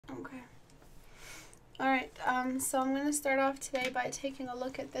Okay. Alright, so I'm going to start off today by taking a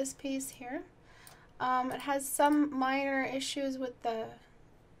look at this piece here. It has some minor issues with the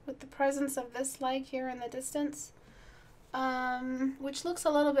presence of this leg here in the distance, which looks a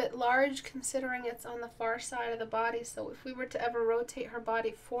little bit large considering it's on the far side of the body. So if we were to ever rotate her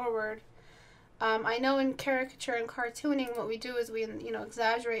body forward, I know in caricature and cartooning what we do is we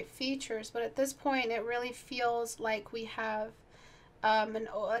exaggerate features, but at this point it really feels like we have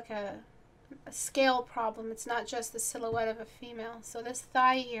a scale problem. It's not just the silhouette of a female. So this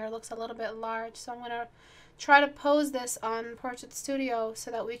thigh here looks a little bit large. So I'm going to try to pose this on Portrait Studio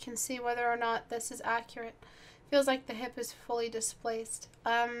so that we can see whether or not this is accurate. Feels like the hip is fully displaced.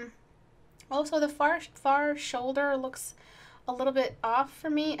 Also, the far shoulder looks a little bit off for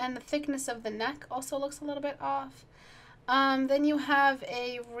me, and the thickness of the neck also looks a little bit off. Then you have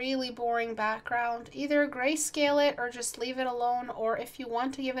a really boring background. Either grayscale it or just leave it alone, or if you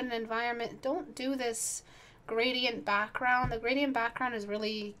want to give it an environment, don't do this gradient background. The gradient background is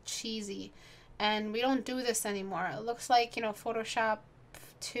really cheesy, and we don't do this anymore. It looks like, Photoshop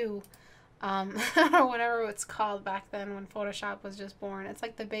 2, or whatever it's called back then when Photoshop was just born. It's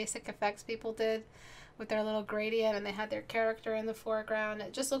like the basic effects people did with their little gradient, and they had their character in the foreground.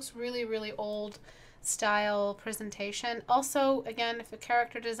 It just looks really, really old style presentation. Also, again, if a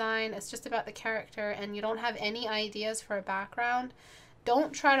character design is just about the character and you don't have any ideas for a background,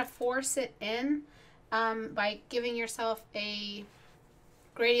 don't try to force it in by giving yourself a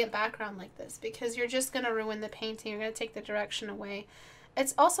gradient background like this, because you're just going to ruin the painting. You're going to take the direction away.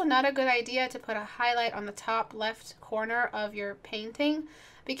 It's also not a good idea to put a highlight on the top left corner of your painting,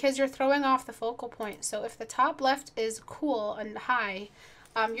 because you're throwing off the focal point. So if the top left is cool and high,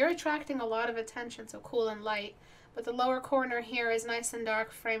 you're attracting a lot of attention, so cool and light, but the lower corner here is nice and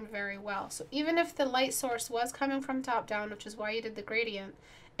dark, framed very well. So even if the light source was coming from top down, which is why you did the gradient,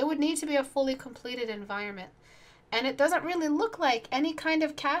 it would need to be a fully completed environment. And it doesn't really look like any kind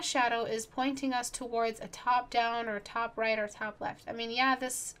of cast shadow is pointing us towards a top down or top right or top left. I mean, yeah,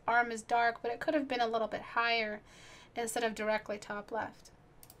 this arm is dark, but it could have been a little bit higher instead of directly top left.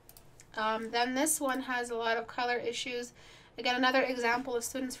 Then this one has a lot of color issues. Again, another example of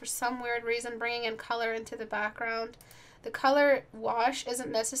students for some weird reason bringing in color into the background. The color wash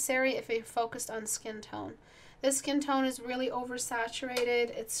isn't necessary if you're focused on skin tone. This skin tone is really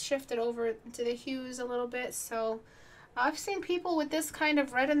oversaturated. It's shifted over to the hues a little bit. So I've seen people with this kind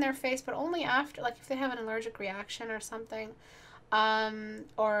of red in their face, but only after, like if they have an allergic reaction or something,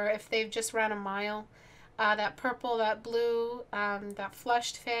 or if they've just ran a mile. That purple, that blue, that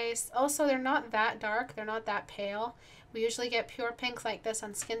flushed face. Also, they're not that dark. They're not that pale. We usually get pure pinks like this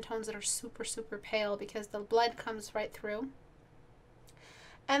on skin tones that are super, super pale because the blood comes right through.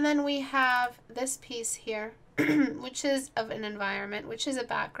 And then we have this piece here, which is of an environment, which is a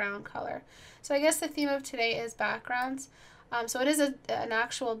background color. So I guess the theme of today is backgrounds. So it is an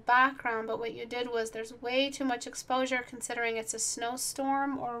actual background, but what you did was there's way too much exposure considering it's a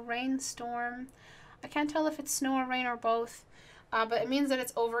snowstorm or a rainstorm. I can't tell if it's snow or rain or both. But it means that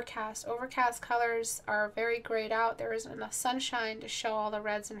it's overcast. Overcast colors are very grayed out. There isn't enough sunshine to show all the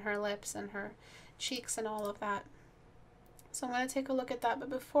reds in her lips and her cheeks and all of that. So I'm going to take a look at that. But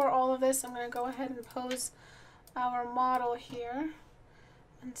before all of this, I'm going to go ahead and pose our model here.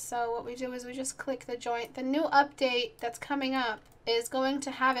 And so what we do is we just click the joint. The new update that's coming up is going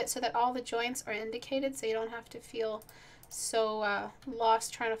to have it so that all the joints are indicated, so you don't have to feel so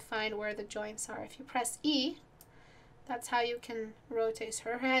lost trying to find where the joints are. If you press E, that's how you can rotate.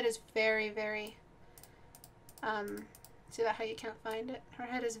 Her head is very, very, see that how you can't find it? Her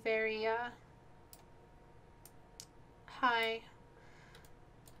head is very high.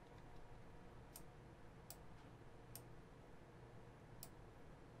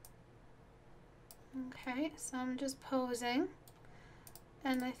 Okay, so I'm just posing.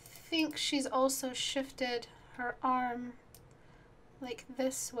 And I think she's also shifted her arm like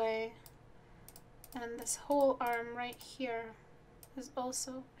this way. And this whole arm right here is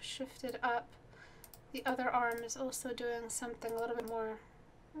also shifted up. The other arm is also doing something a little bit more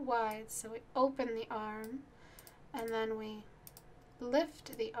wide. So we open the arm and then we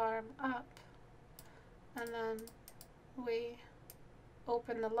lift the arm up and then we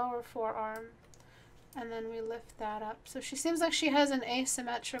open the lower forearm and then we lift that up. So she seems like she has an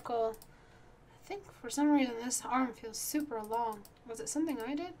asymmetrical, I think for some reason this arm feels super long. Was it something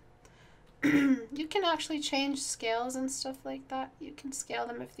I did? You can actually change scales and stuff like that. You can scale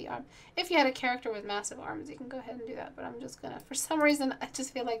them if you had a character with massive arms, you can go ahead and do that, but I'm just gonna, for some reason, I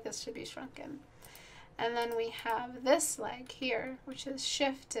just feel like this should be shrunken. And then we have this leg here, which is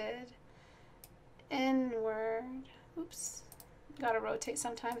shifted inward. Oops, Gotta rotate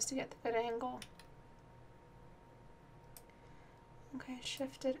sometimes to get the good angle. Okay,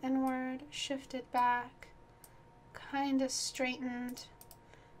 shifted inward, shifted back, kind of straightened,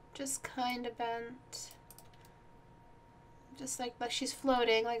 just kind of bent. Just like she's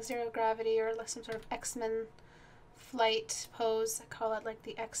floating, like zero gravity, or like some sort of X-Men flight pose. I call it like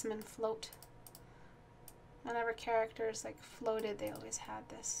the X-Men float. Whenever characters like floated, they always had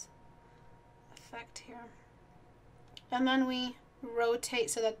this effect here. And then we rotate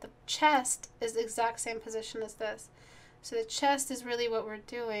so that the chest is the exact same position as this. So the chest is really what we're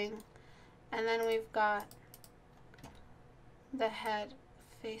doing. And then we've got the head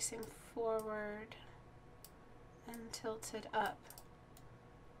facing forward and tilted up.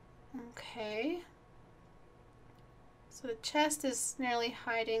 Okay. So the chest is nearly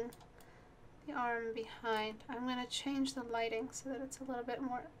hiding the arm behind. I'm going to change the lighting so that it's a little bit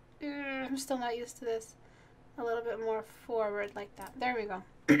more, I'm still not used to this, a little bit more forward like that. There we go.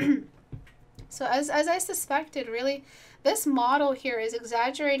 So as I suspected, really, this model here is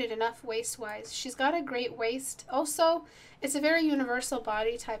exaggerated enough waist-wise. She's got a great waist. Also, it's a very universal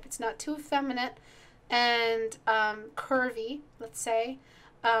body type. It's not too effeminate and curvy, let's say.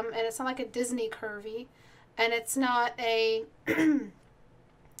 And it's not like a Disney curvy. And it's not a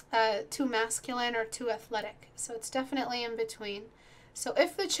too masculine or too athletic. So it's definitely in between. So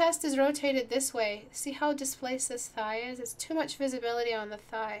if the chest is rotated this way, see how displaced this thigh is? It's too much visibility on the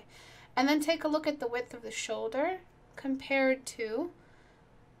thigh. And then take a look at the width of the shoulder compared to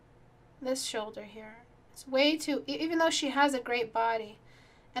this shoulder here. It's way too, even though she has a great body.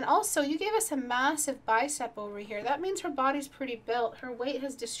 And also, you gave us a massive bicep over here. That means her body's pretty built. Her weight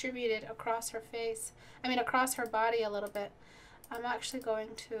has distributed across her face. I mean, across her body a little bit. I'm actually going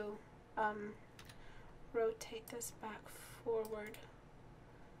to rotate this back forward.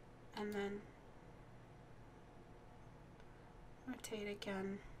 And then rotate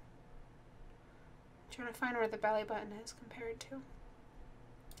again. I'm trying to find where the belly button is compared to.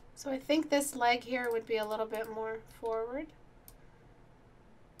 So I think this leg here would be a little bit more forward.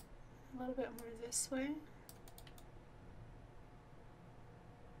 A little bit more this way.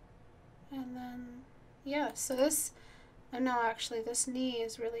 And then, yeah, so this, no, actually this knee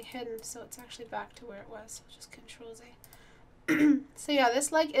is really hidden, so it's actually back to where it was. So just Control Z. So yeah,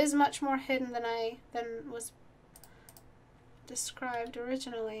 this leg is much more hidden than was described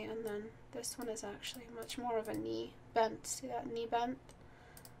originally, and then this one is actually much more of a knee bent. See that knee bent?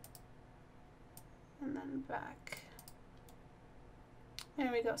 And then back.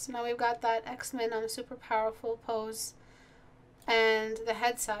 There we go. So now we've got that X-Men super powerful pose and the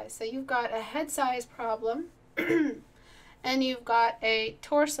head size. So you've got a head size problem and you've got a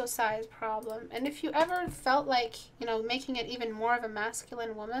torso size problem. And if you ever felt like, you know, making it even more of a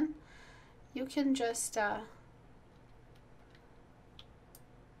masculine woman, you can just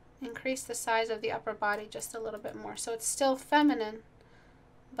increase the size of the upper body just a little bit more. So it's still feminine,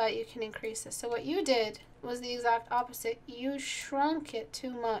 but you can increase it. So what you did was the exact opposite. You shrunk it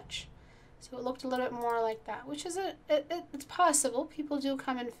too much. So it looked a little bit more like that, which is it's possible. People do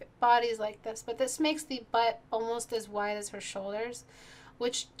come in bodies like this, but this makes the butt almost as wide as her shoulders,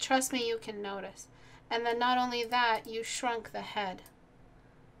 which, trust me, you can notice. And then not only that, you shrunk the head.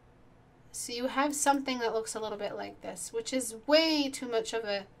 So you have something that looks a little bit like this, which is way too much of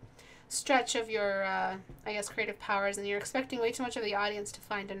a stretch of your, I guess, creative powers, and you're expecting way too much of the audience to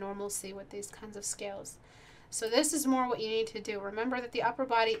find a normalcy with these kinds of scales. So this is more what you need to do. Remember that the upper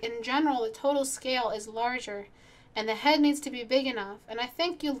body, in general, the total scale is larger, and the head needs to be big enough. And I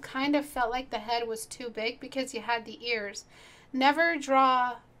think you kind of felt like the head was too big because you had the ears. Never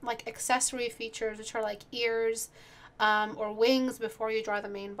draw like accessory features, which are like ears or wings, before you draw the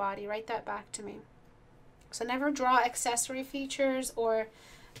main body. Write that back to me. So never draw accessory features or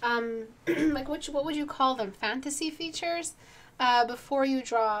like what would you call them? Fantasy features before you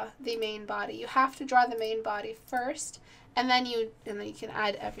draw the main body. You have to draw the main body first, and then you can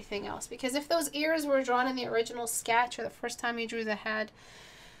add everything else. Because if those ears were drawn in the original sketch or the first time you drew the head,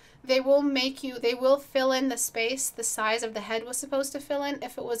 they will fill in the space the size of the head was supposed to fill in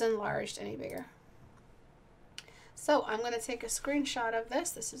if it was enlarged any bigger. So I'm going to take a screenshot of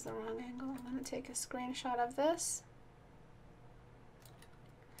this. This is the wrong angle. I'm going to take a screenshot of this.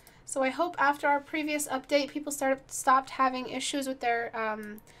 So I hope after our previous update, people stopped having issues with their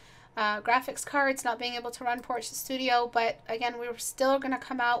graphics cards not being able to run Portrait Studio. But again, we're still going to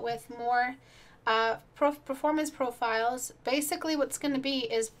come out with more performance profiles. Basically, what's going to be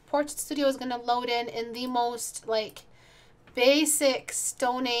is Portrait Studio is going to load in the most like basic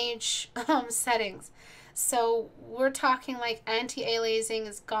Stone Age settings. So we're talking like anti-aliasing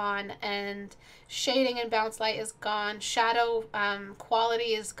is gone, and shading and bounce light is gone. Shadow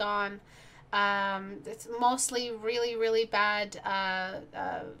quality is gone. It's mostly really, really bad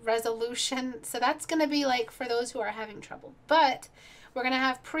resolution. So that's going to be like for those who are having trouble. But we're going to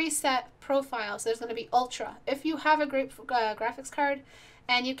have preset profiles. There's going to be ultra. If you have a great graphics card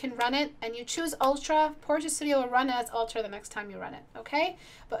and you can run it and you choose ultra, Portrait Studio will run as ultra the next time you run it, okay?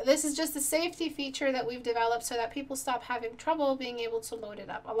 But this is just a safety feature that we've developed so that people stop having trouble being able to load it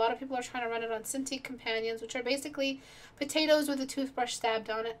up. A lot of people are trying to run it on Cintiq companions, which are basically potatoes with a toothbrush stabbed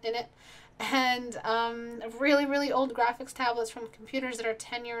on it in it. And really, really old graphics tablets from computers that are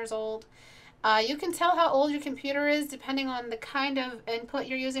 10 years old. You can tell how old your computer is depending on the kind of input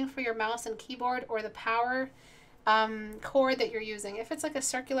you're using for your mouse and keyboard, or the power cord that you're using. If it's like a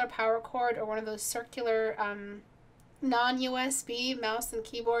circular power cord or one of those circular non-USB mouse and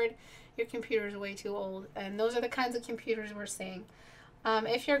keyboard, your computer is way too old. And those are the kinds of computers we're seeing.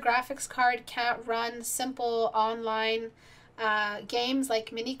 If your graphics card can't run simple online games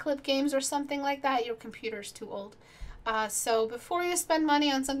like mini clip games or something like that, your computer's too old. So before you spend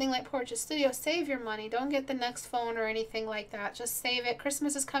money on something like Portrait Studio, save your money. Don't get the next phone or anything like that. Just save it.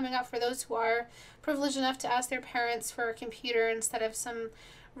 Christmas is coming up for those who are privileged enough to ask their parents for a computer instead of some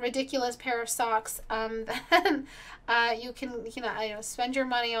ridiculous pair of socks. Then you can spend your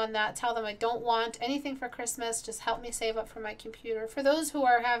money on that. Tell them, I don't want anything for Christmas. Just help me save up for my computer. For those who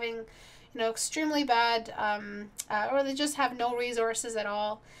are having extremely bad or they just have no resources at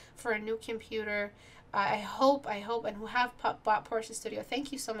all for a new computer, I hope, and who have bought Portrait Studio,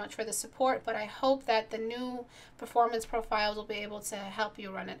 thank you so much for the support, but I hope that the new performance profiles will be able to help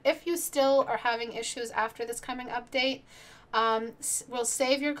you run it. If you still are having issues after this coming update, we'll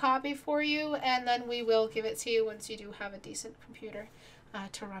save your copy for you, and then we will give it to you once you do have a decent computer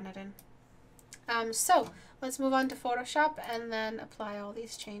to run it in. So let's move on to Photoshop and then apply all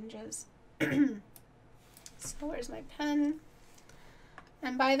these changes. So where's my pen?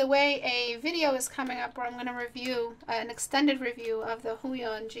 And by the way, a video is coming up where I'm going to review an extended review of the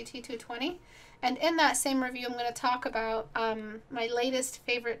Huion GT220. And in that same review, I'm going to talk about my latest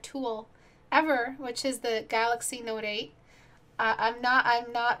favorite tool ever, which is the Galaxy Note 8. I'm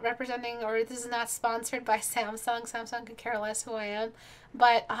not representing, or this is not sponsored by Samsung. Samsung could care less who I am.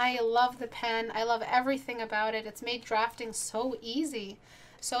 But I love the pen. I love everything about it. It's made drafting so easy.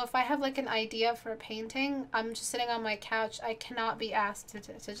 So if I have like an idea for a painting, I'm just sitting on my couch. I cannot be asked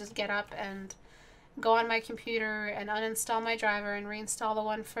to just get up and go on my computer and uninstall my driver and reinstall the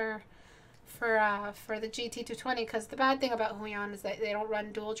one for the GT220, because the bad thing about Huion is that they don't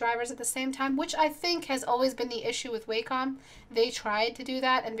run dual drivers at the same time, which I think has always been the issue with Wacom. They tried to do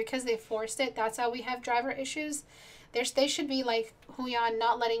that, and because they forced it, that's how we have driver issues. They should be like Huion,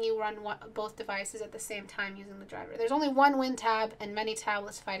 not letting you run both devices at the same time using the driver. There's only one WinTab and many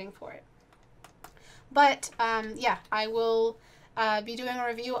tablets fighting for it. But yeah, I will be doing a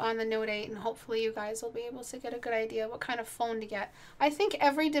review on the Note 8, and hopefully you guys will be able to get a good idea what kind of phone to get. I think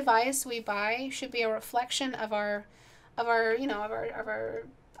every device we buy should be a reflection of our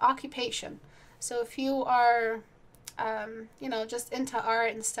occupation. So if you are just into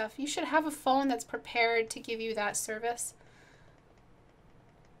art and stuff, you should have a phone that's prepared to give you that service.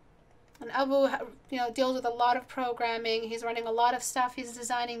 And Abu, deals with a lot of programming. He's running a lot of stuff. He's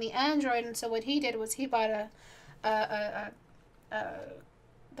designing the Android, and so what he did was he bought the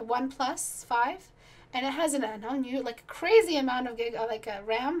OnePlus 5, and it has a crazy amount of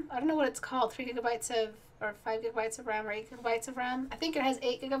RAM. I don't know what it's called, 3 gigabytes or 5 gigabytes of RAM, or 8 gigabytes of RAM. I think it has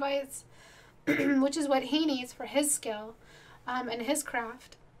 8 gigabytes. Which is what he needs for his skill and his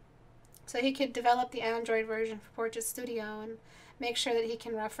craft. So he could develop the Android version for Portrait Studio and make sure that he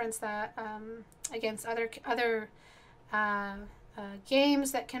can reference that against other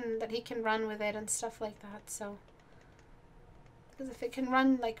games that he can run with it and stuff like that. So because if it can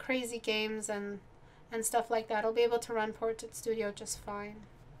run like crazy games and stuff like that, it'll be able to run Portrait Studio just fine.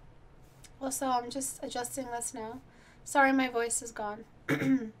 Also, I'm just adjusting this now. Sorry, my voice is gone.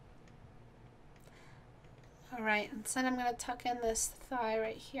 Alright, and then I'm going to tuck in this thigh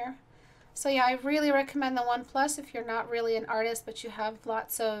right here. So yeah, I really recommend the OnePlus if you're not really an artist, but you have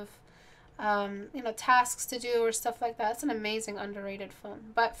lots of, tasks to do or stuff like that. It's an amazing, underrated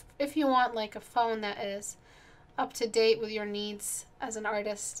phone. But if you want like a phone that is up to date with your needs as an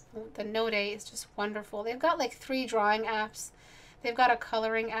artist, the Note 8 is just wonderful. They've got like 3 drawing apps. They've got a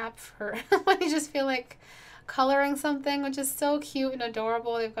coloring app for when you just feel like coloring something, which is so cute and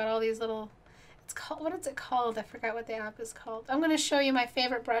adorable. They've got all these little... what is it called? I forgot what the app is called. I'm going to show you my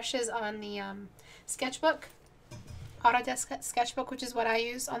favorite brushes on the Sketchbook, Autodesk Sketchbook, which is what I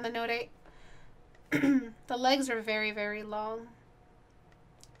use on the Note 8. The legs are very, very long.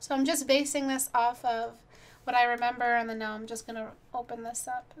 So I'm just basing this off of what I remember, and then now I'm just going to open this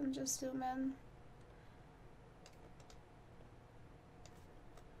up and just zoom in.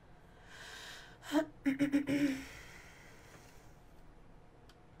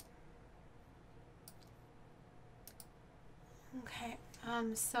 Okay,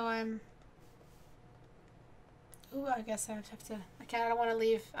 so I'm, ooh, I guess I would have to, okay, I don't want to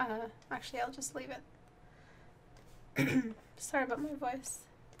leave, actually I'll just leave it. Sorry about my voice,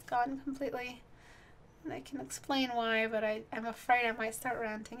 it's gone completely, and I can explain why, but I'm afraid I might start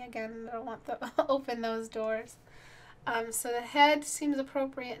ranting again. I don't want to open those doors. So the head seems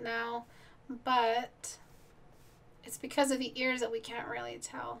appropriate now, but it's because of the ears that we can't really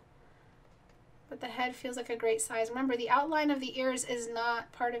tell. But the head feels like a great size. Remember, the outline of the ears is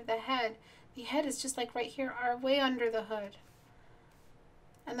not part of the head. The head is just like right here, are way under the hood.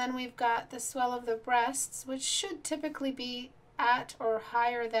 And then we've got the swell of the breasts, which should typically be at or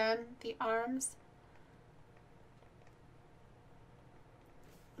higher than the arms.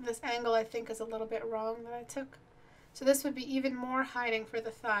 This angle, I think, is a little bit wrong that I took. So this would be even more hiding for the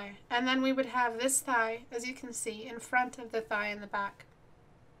thigh. And then we would have this thigh, as you can see, in front of the thigh in the back.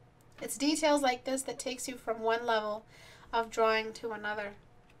 It's details like this that takes you from one level of drawing to another.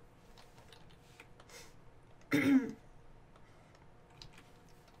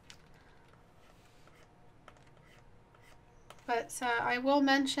 But I will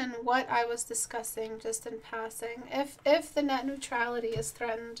mention what I was discussing just in passing. If the net neutrality is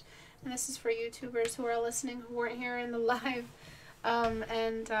threatened, and this is for YouTubers who are listening who weren't here in the live,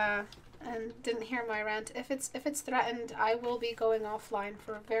 and didn't hear my rant. If it's threatened, I will be going offline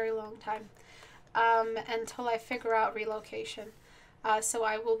for a very long time, until I figure out relocation. So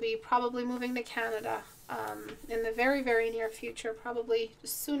I will be probably moving to Canada in the very, very near future, probably as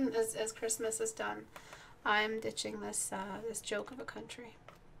soon as Christmas is done. I'm ditching this this joke of a country.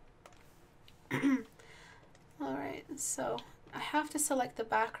 All right, so I have to select the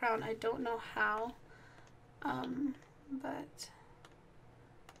background. I don't know how, but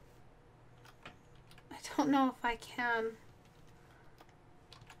I don't know if I can.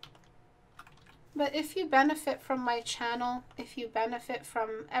 But if you benefit from my channel, if you benefit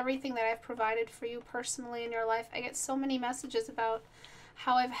from everything that I've provided for you personally in your life, I get so many messages about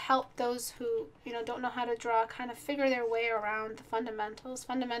how I've helped those who, you know, don't know how to draw kind of figure their way around the fundamentals.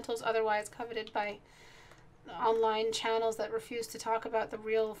 Fundamentals otherwise coveted by online channels that refuse to talk about the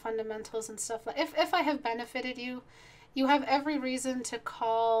real fundamentals and stuff. If I have benefited you, you have every reason to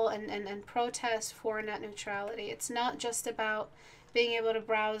call and protest for net neutrality. It's not just about being able to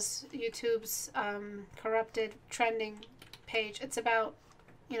browse YouTube's corrupted trending page. It's about,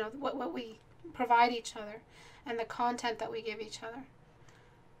 you know, what we provide each other and the content that we give each other.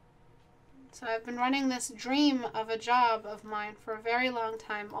 So I've been running this dream of a job of mine for a very long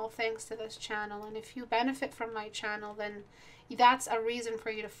time, all thanks to this channel. And if you benefit from my channel, then that's a reason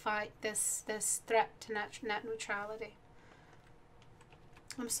for you to fight this threat to net neutrality.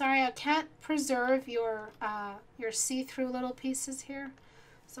 I'm sorry, I can't preserve your see-through little pieces here.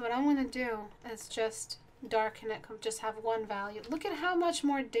 So what I'm going to do is just darken it, just have one value. Look at how much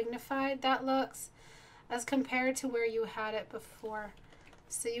more dignified that looks as compared to where you had it before.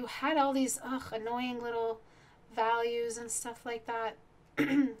 So you had all these annoying little values and stuff like that.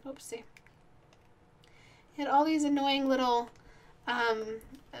 Oopsie. You had all these annoying little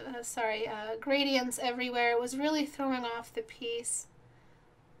gradients everywhere. It was really throwing off the piece.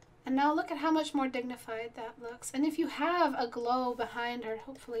 And now look at how much more dignified that looks. And if you have a glow behind her,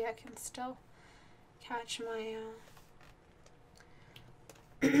 hopefully I can still catch my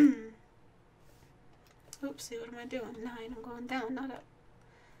oopsie, what am I doing? 9, I'm going down, not up.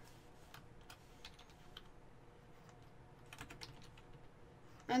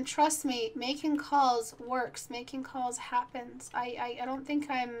 And trust me, making calls works. Making calls happens. I don't think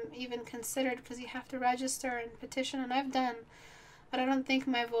I'm even considered because you have to register and petition, and I've done, but I don't think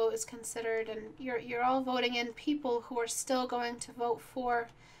my vote is considered. And you're all voting in people who are still going to vote for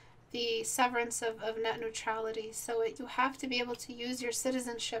the severance of net neutrality. So you have to be able to use your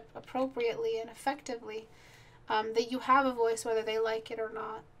citizenship appropriately and effectively, that you have a voice whether they like it or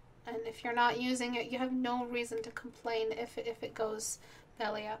not. And if you're not using it, you have no reason to complain if it goes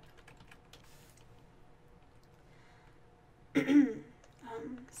belly up.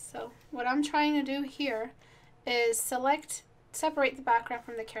 So what I'm trying to do here is separate the background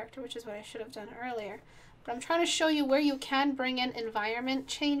from the character, which is what I should have done earlier. But I'm trying to show you where you can bring in environment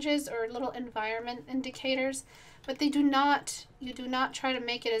changes or little environment indicators, but you do not try to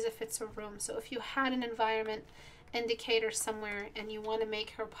make it as if it's a room. So if you had an environment indicator somewhere and you want to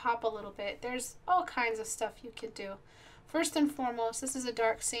make her pop a little bit, there's all kinds of stuff you could do. First and foremost, this is a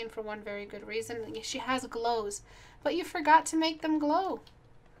dark scene for one very good reason. She has glows, but you forgot to make them glow.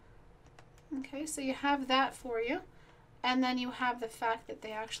 Okay, so you have that for you. And then you have the fact that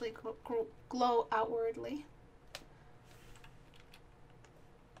they actually glow outwardly.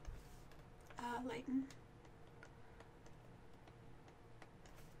 Lighten.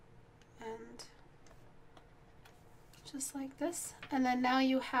 And just like this. And then now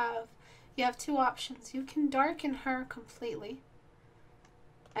you have two options. You can darken her completely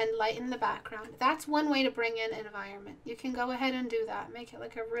and lighten the background. That's one way to bring in an environment. You can go ahead and do that. Make it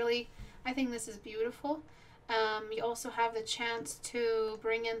like a really, I think this is beautiful. You also have the chance to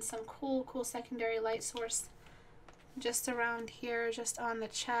bring in some cool secondary light source just around here, just on the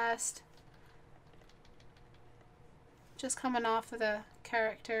chest, just coming off of the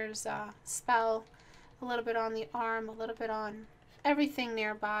character's spell, a little bit on the arm, a little bit on everything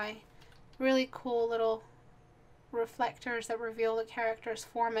nearby. Really cool little reflectors that reveal the character's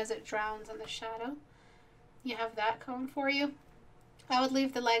form as it drowns in the shadow. You have that going for you. I would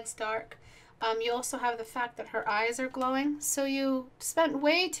leave the legs dark. You also have the fact that her eyes are glowing. So you spent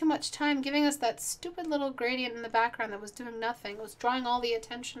way too much time giving us that stupid little gradient in the background that was doing nothing. It was drawing all the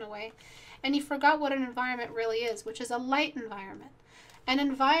attention away. And you forgot what an environment really is, which is a light environment. An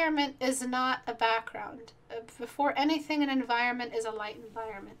environment is not a background. Before anything, an environment is a light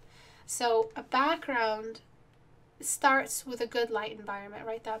environment. So a background starts with a good light environment.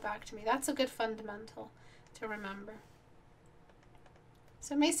 Write that back to me. That's a good fundamental to remember.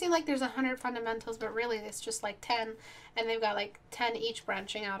 So it may seem like there's 100 fundamentals, but really it's just like 10, and they've got like 10 each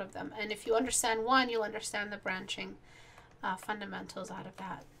branching out of them. And if you understand one, you'll understand the branching fundamentals out of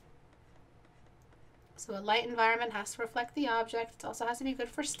that. So a light environment has to reflect the object. It also has to be good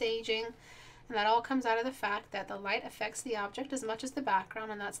for staging. And that all comes out of the fact that the light affects the object as much as the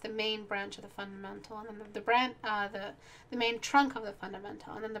background, and that's the main branch of the fundamental. And then the main trunk of the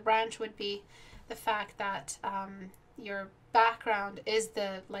fundamental. And then the branch would be the fact that your background is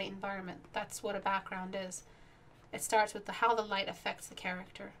the light environment. That's what a background is. It starts with how the light affects the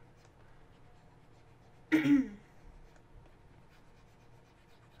character.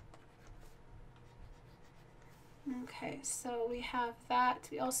 Okay, so we have that.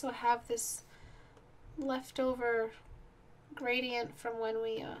 We also have this leftover gradient from when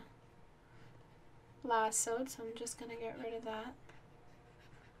we lassoed, so I'm just going to get rid of that.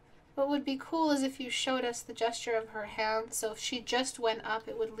 What would be cool is if you showed us the gesture of her hand. So if she just went up,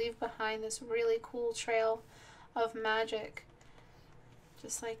 it would leave behind this really cool trail of magic.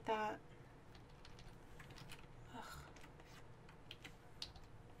 Just like that. Ugh.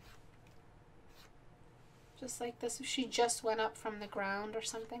 Just like this, if she just went up from the ground or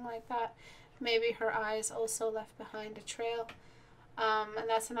something like that. Maybe her eyes also left behind a trail. And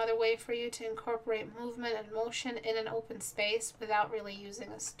that's another way for you to incorporate movement and motion in an open space without really using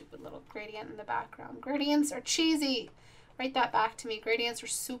a stupid little gradient in the background. Gradients are cheesy. Write that back to me. Gradients are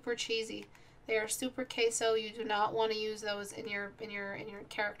super cheesy. They are super queso. You do not want to use those in your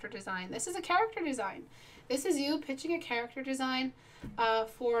character design. This is a character design. This is you pitching a character design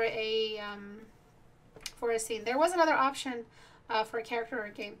for a scene. There was another option for a character or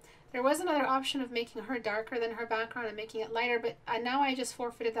a game. There was another option of making her darker than her background and making it lighter, but now I just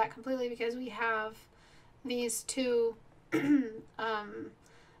forfeited that completely because we have these two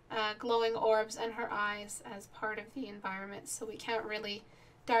glowing orbs and her eyes as part of the environment, so we can't really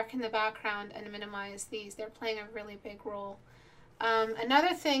darken the background and minimize these. They're playing a really big role.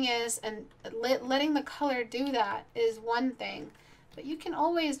 Another thing is, and letting the color do that is one thing, but you can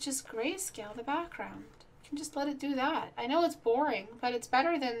always just grayscale the background. Just let it do that. I know it's boring, but it's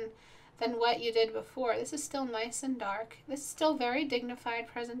better than what you did before. This is still nice and dark. This is still very dignified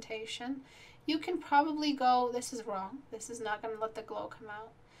presentation. You can probably go, this is wrong. This is not going to let the glow come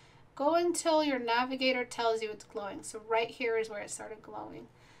out. Go until your navigator tells you it's glowing. So right here is where it started glowing.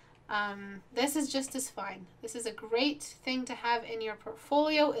 This is just as fine. This is a great thing to have in your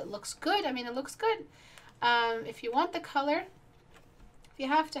portfolio. It looks good. I mean, it looks good. If you want the color, if you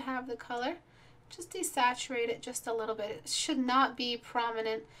have to have the color, just desaturate it just a little bit. It should not be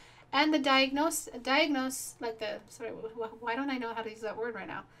prominent. And the diagnose, like the, sorry, why don't I know how to use that word right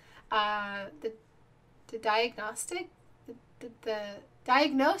now? The diagnostic, the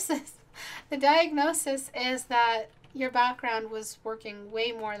diagnosis, the diagnosis is that your background was working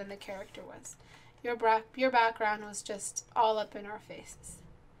way more than the character was. Your background was just all up in our faces.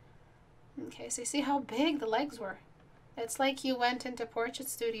 Okay, so you see how big the legs were? It's like you went into Portrait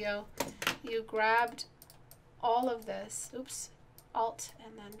Studio, you grabbed all of this, oops, Alt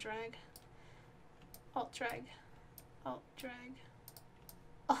and then drag, Alt drag, Alt drag.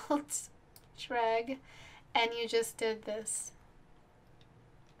 Alt drag. And you just did this.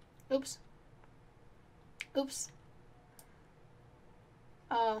 Oops. Oops.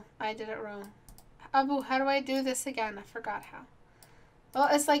 Oh, I did it wrong. Abu, how do I do this again? I forgot how. Well,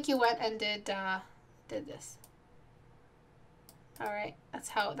 it's like you went and did this. All right, that's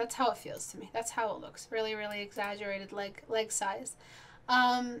how it feels to me. That's how it looks. Really, really exaggerated leg size.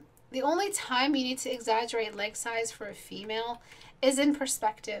 The only time you need to exaggerate leg size for a female is in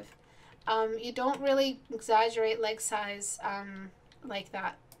perspective. You don't really exaggerate leg size like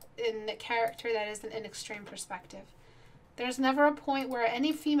that in a character that isn't in extreme perspective. There's never a point where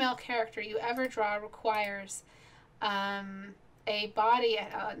any female character you ever draw requires a body,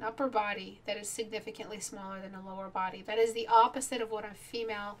 an upper body that is significantly smaller than a lower body. That is the opposite of what a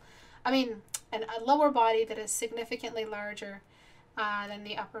female, a lower body that is significantly larger than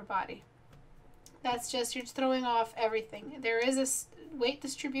the upper body. That's just, you're throwing off everything. There is a weight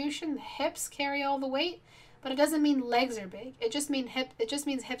distribution. The hips carry all the weight, but it doesn't mean legs are big. It just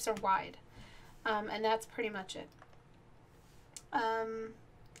means hips are wide, and that's pretty much it.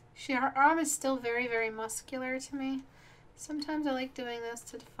 Her arm is still very, very muscular to me. Sometimes I like doing this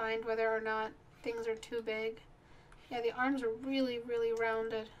to find whether or not things are too big. Yeah, the arms are really, really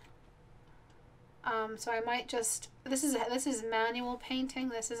rounded. So I might just, this is manual painting.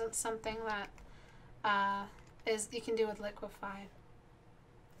 This isn't something that you can do with liquify.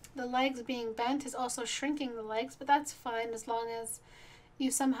 The legs being bent is also shrinking the legs, but that's fine as long as you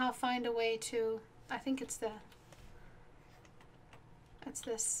somehow find a way to, I think it's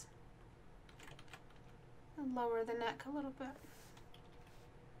this, lower the neck a little bit.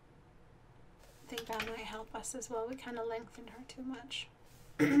 I think that might help us as well. We kind of lengthened her too much.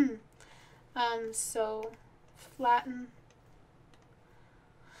 So flatten.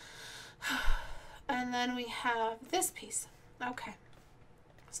 And then we have this piece. Okay.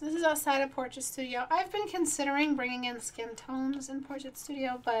 So this is outside of Portrait Studio. I've been considering bringing in skin tones in Portrait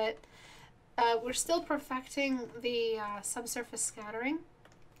Studio, but we're still perfecting the subsurface scattering.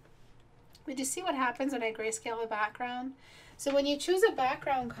 But you see what happens when I grayscale the background? So when you choose a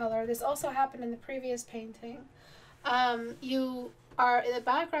background color, this also happened in the previous painting, the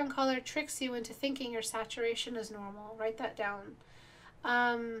background color tricks you into thinking your saturation is normal. Write that down.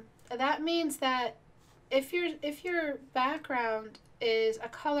 That means that if your background is a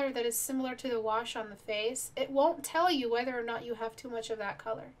color that is similar to the wash on the face, it won't tell you whether or not you have too much of that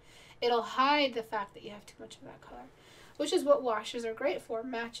color. It'll hide the fact that you have too much of that color, which is what washes are great for,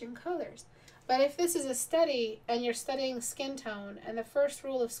 matching colors. But if this is a study and you're studying skin tone, and the first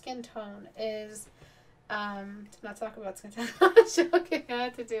rule of skin tone is to not talk about skin tone. Okay, I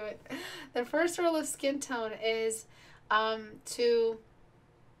had to do it. The first rule of skin tone is to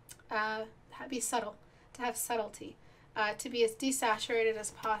be subtle, to have subtlety, to be as desaturated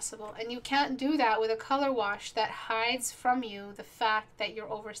as possible. And you can't do that with a color wash that hides from you the fact that you're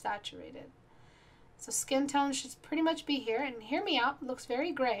oversaturated. So skin tone should pretty much be here. And hear me out, it looks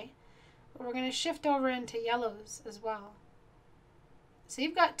very gray. But we're going to shift over into yellows as well. So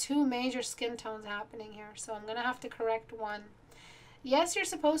you've got two major skin tones happening here. So I'm going to have to correct one. Yes, you're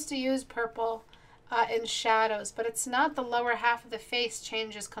supposed to use purple in shadows, but it's not the lower half of the face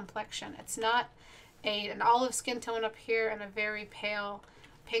changes complexion. It's not an olive skin tone up here and a very pale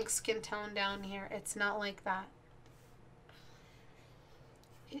pink skin tone down here. It's not like that.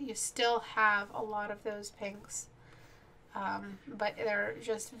 You still have a lot of those pinks, but they're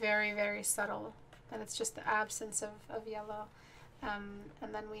just very, very subtle, and it's just the absence of yellow. And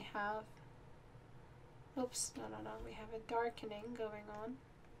then we have, oops, no, we have a darkening going on.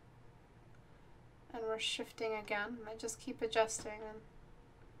 And we're shifting again. I just keep adjusting and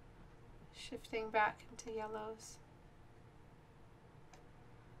shifting back into yellows.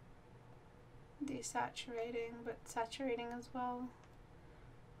 Desaturating, but saturating as well.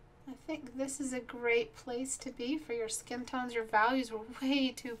 I think this is a great place to be for your skin tones. Your values were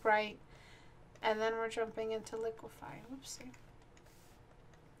way too bright. And then we're jumping into liquify. Whoopsie.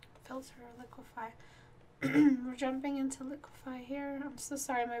 Filter, liquify. We're jumping into liquify here. I'm so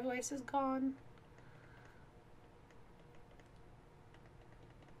sorry, my voice is gone.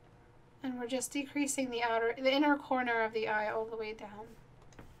 And we're just decreasing the inner corner of the eye all the way down.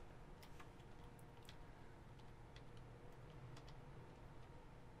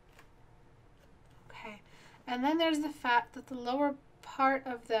 Okay, and then there's the fact that the lower part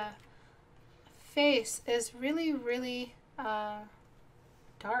of the face is really, really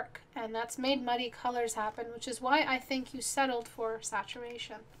dark, and that's made muddy colors happen, which is why I think you settled for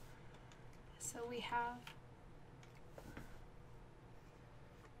saturation. So we have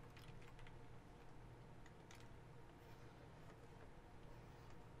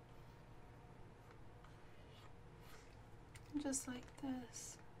just like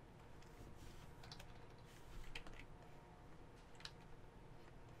this.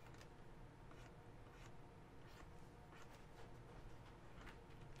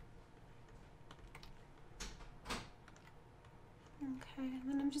 Okay, and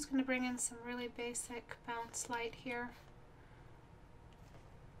then I'm just going to bring in some really basic bounce light here,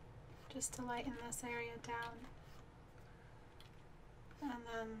 just to lighten this area down. And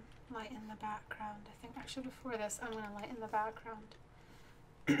then lighten the background. I think actually before this I'm going to lighten the background.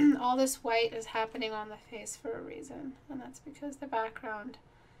 All this white is happening on the face for a reason, and that's because the background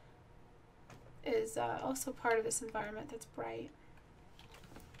is also part of this environment that's bright.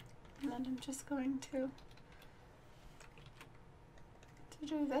 And then I'm just going to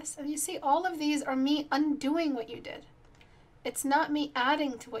do this, and you see all of these are me undoing what you did. It's not me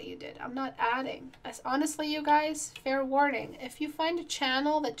adding to what you did. I'm not adding. As honestly, you guys, fair warning, if you find a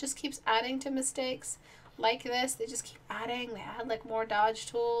channel that just keeps adding to mistakes like this, they just keep adding, they add like more dodge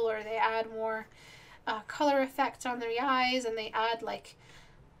tool, or they add more color effects on their eyes, and they add like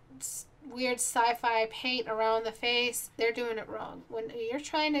weird sci-fi paint around the face, they're doing it wrong. When you're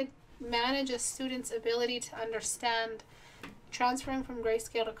trying to manage a student's ability to understand transferring from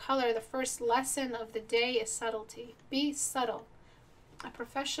grayscale to color, the first lesson of the day is subtlety. Be subtle. A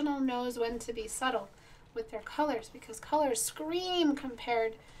professional knows when to be subtle with their colors, because colors scream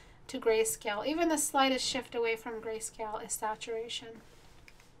compared to grayscale. Even the slightest shift away from grayscale is saturation.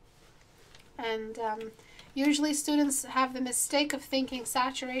 And usually students have the mistake of thinking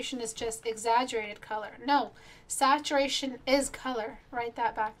saturation is just exaggerated color. No, saturation is color. Write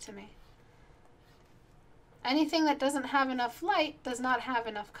that back to me. Anything that doesn't have enough light does not have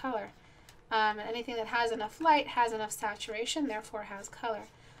enough color. And anything that has enough light has enough saturation, therefore has color.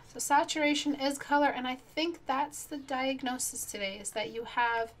 So saturation is color, and I think that's the diagnosis today, is that you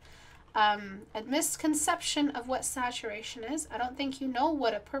have a misconception of what saturation is. I don't think you know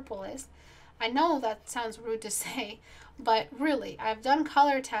what a purple is. I know that sounds rude to say, but really, I've done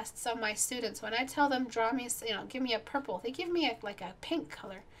color tests on my students. When I tell them, draw me, give me a purple, they give me like a pink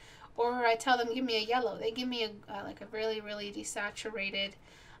color. Or I tell them, give me a yellow. They give me like a really, really desaturated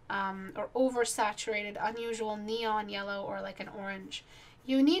or oversaturated, unusual neon yellow, or like an orange.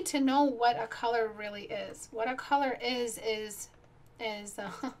 You need to know what a color really is. What a color is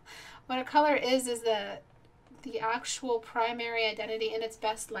what a color is the actual primary identity in its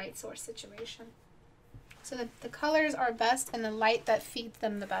best light source situation. So the colors are best in the light that feeds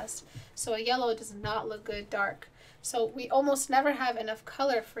them the best. So a yellow does not look good dark. So we almost never have enough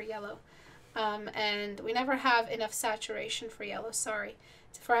color for yellow, and we never have enough saturation for yellow,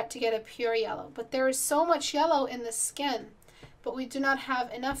 for it to get a pure yellow. But there is so much yellow in the skin, but we do not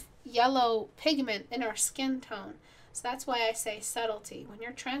have enough yellow pigment in our skin tone. So that's why I say subtlety. When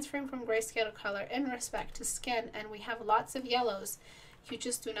you're transferring from grayscale to color in respect to skin, and we have lots of yellows, you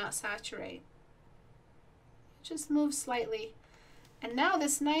just do not saturate. Just move slightly. And now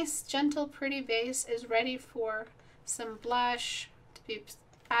this nice, gentle, pretty base is ready for some blush to be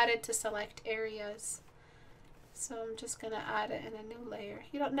added to select areas. So I'm just going to add it in a new layer.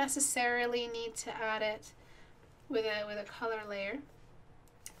 You don't necessarily need to add it with a color layer.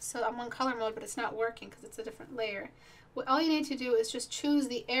 So I'm on color mode, but it's not working because it's a different layer. All you need to do is just choose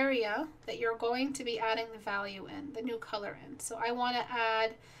the area that you're going to be adding the value in, the new color in. So I want to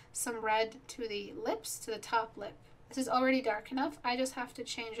add some red to the lips, to the top lip. This is already dark enough. I just have to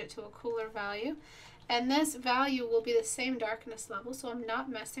change it to a cooler value. And this value will be the same darkness level, so I'm not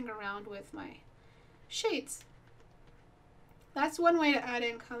messing around with my shades. That's one way to add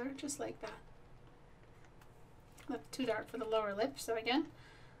in color, just like that. Not too dark for the lower lip, so again,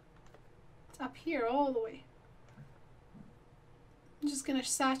 it's up here all the way. I'm just going to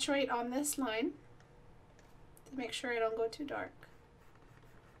saturate on this line to make sure I don't go too dark.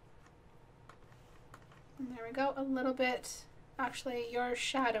 And there we go, a little bit. Actually, your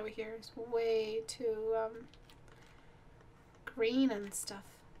shadow here is way too green and stuff.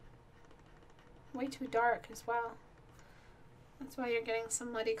 Way too dark as well. That's why you're getting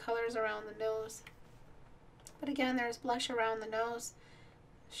some muddy colors around the nose. But again, there's blush around the nose.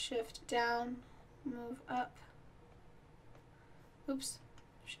 Shift down, move up. Oops.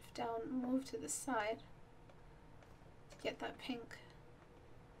 Shift down, move to the side to get that pink.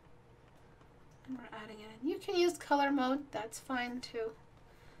 And we're adding it in. You can use color mode, that's fine too.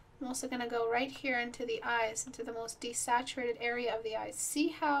 I'm also going to go right here into the eyes, into the most desaturated area of the eyes. See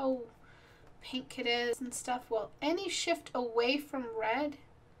how pink it is and stuff? Well, any shift away from red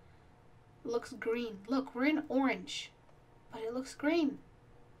looks green. Look, we're in orange, but it looks green.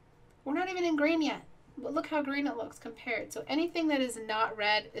 We're not even in green yet, but look how green it looks compared. So anything that is not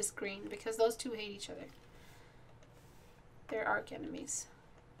red is green, because those two hate each other. their arch enemies.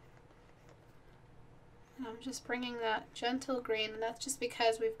 And I'm just bringing that gentle green, and that's just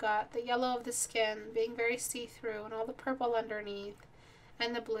because we've got the yellow of the skin being very see-through, and all the purple underneath,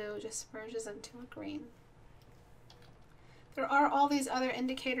 and the blue just merges into a green. There are all these other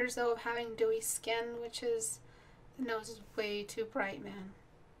indicators, though, of having dewy skin, which is, the nose is way too bright, man.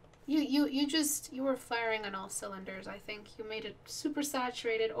 You were firing on all cylinders, I think. You made it super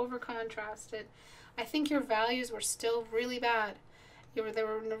saturated, over contrasted. I think your values were still really bad. They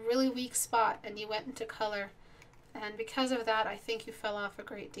were in a really weak spot, and you went into color. And because of that, I think you fell off a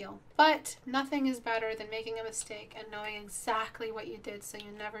great deal. But nothing is better than making a mistake and knowing exactly what you did so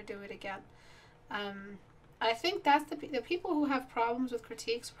you never do it again. I think that's the people who have problems with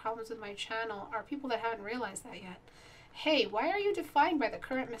critiques, problems with my channel, are people that haven't realized that yet. Hey, why are you defined by the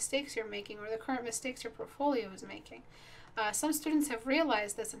current mistakes you're making or the current mistakes your portfolio is making? Some students have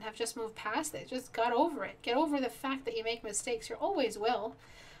realized this and have just moved past it, just got over it. Get over the fact that you make mistakes. You always will.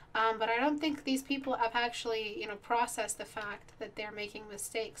 But I don't think these people have actually, processed the fact that they're making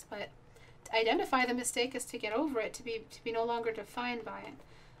mistakes. But to identify the mistake is to get over it, to be no longer defined by it.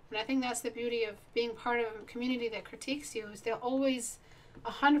 And I think that's the beauty of being part of a community that critiques you, is they'll always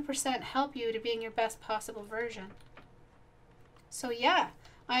 100% help you to being your best possible version. So yeah,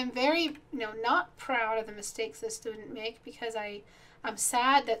 I'm very, not proud of the mistakes this student make, because I'm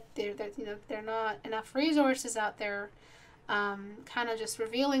sad that there are not enough resources out there, kind of just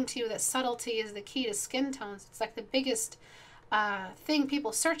revealing to you that subtlety is the key to skin tones. It's like the biggest thing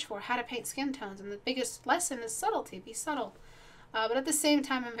people search for, how to paint skin tones, and the biggest lesson is subtlety. Be subtle. But at the same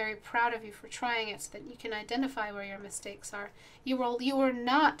time, I'm very proud of you for trying it so that you can identify where your mistakes are. You were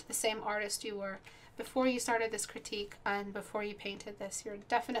not the same artist you were before you started this critique and before you painted this. You're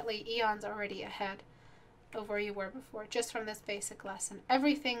definitely eons already ahead of where you were before, just from this basic lesson.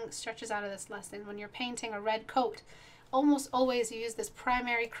 Everything stretches out of this lesson. When you're painting a red coat, almost always you use this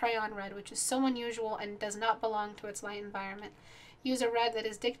primary crayon red, which is so unusual and does not belong to its light environment. Use a red that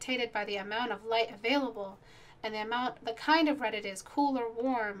is dictated by the amount of light available and the kind of red it is, cool or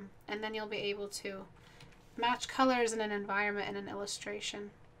warm, and then you'll be able to match colors in an environment and an illustration.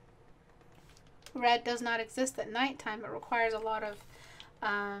 Red does not exist at nighttime. It requires a lot of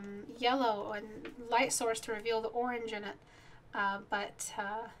yellow and light source to reveal the orange in it. But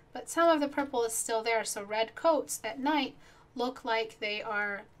some of the purple is still there. So red coats at night look like they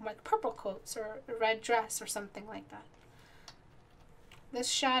are like purple coats or a red dress or something like that. This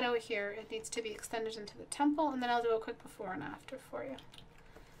shadow here, it needs to be extended into the temple, and then I'll do a quick before and after for you.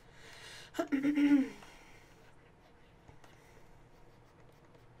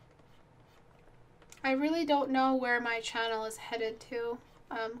 I really don't know where my channel is headed to,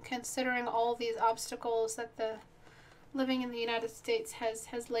 considering all these obstacles that the living in the United States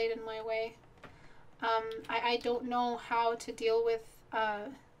has laid in my way. I don't know how to deal with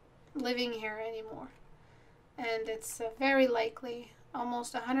living here anymore. And it's very likely,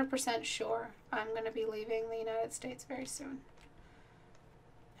 almost 100% sure, I'm going to be leaving the United States very soon.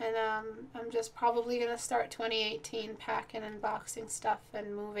 And I'm just probably going to start 2018 packing and boxing stuff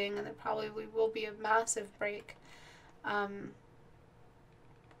and moving, and there probably will be a massive break,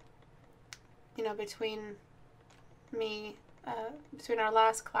 between me, between our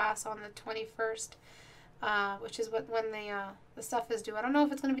last class on the 21st, which is when the stuff is due. I don't know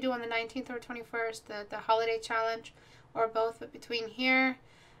if it's going to be due on the 19th or 21st, the holiday challenge, or both, but between here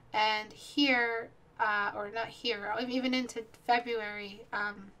and here, or not here, even into February,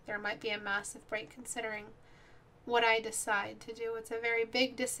 there might be a massive break considering what I decide to do. It's a very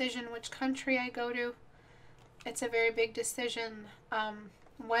big decision which country I go to. It's a very big decision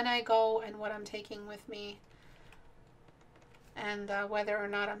when I go and what I'm taking with me, and whether or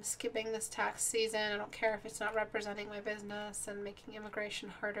not I'm skipping this tax season. I don't care if it's not representing my business and making immigration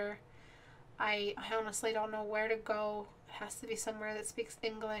harder. I honestly don't know where to go. It has to be somewhere that speaks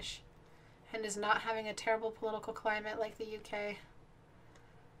English and is not having a terrible political climate like the UK.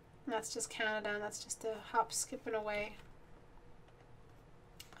 And that's just Canada, and that's just a hop, skip, and away.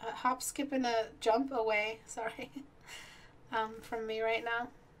 A hop, skip, and a jump away, sorry, from me right now.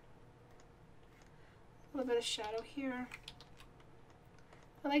 A little bit of shadow here.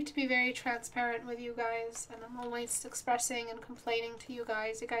 I like to be very transparent with you guys, and I'm always expressing and complaining to you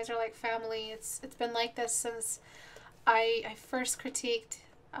guys. You guys are like family. It's been like this since I first critiqued.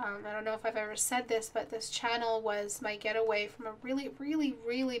 I don't know if I've ever said this, but this channel was my getaway from a really, really,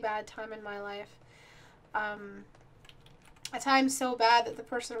 really bad time in my life. A time so bad that the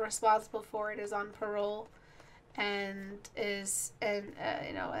person responsible for it is on parole and is a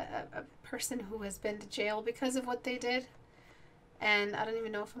person who has been to jail because of what they did. And I don't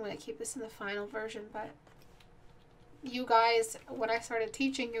even know if I'm going to keep this in the final version, but you guys, when I started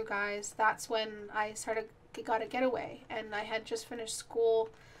teaching you guys, that's when I got a getaway. And I had just finished school,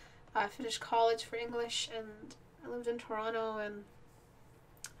 finished college for English, and I lived in Toronto, and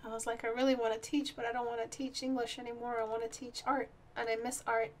I was like, I really want to teach, but I don't want to teach English anymore. I want to teach art, and I miss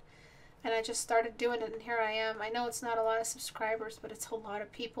art. And I just started doing it, and here I am. I know it's not a lot of subscribers, but it's a lot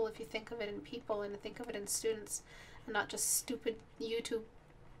of people if you think of it in people and think of it in students, and not just stupid YouTube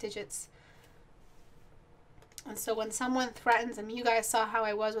digits. And so when someone threatens, and you guys saw how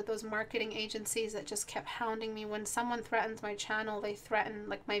I was with those marketing agencies that just kept hounding me. When someone threatens my channel, they threaten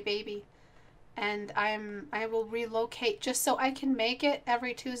like my baby. And I will relocate just so I can make it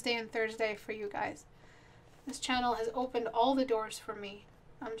every Tuesday and Thursday for you guys. This channel has opened all the doors for me.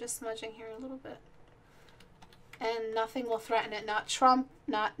 I'm just smudging here a little bit. And nothing will threaten it. Not Trump,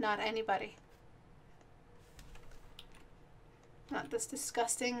 not anybody. Not this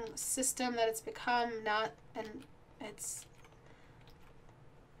disgusting system that it's become, and it's,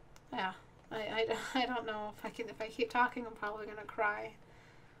 yeah, I don't know if I keep talking, I'm probably going to cry.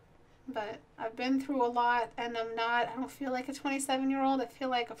 But I've been through a lot, and I don't feel like a 27-year-old, I feel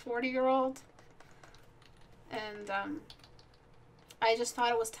like a 40-year-old. And, I just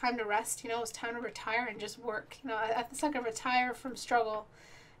thought it was time to rest, it was time to retire and just work. It's like I retire from struggle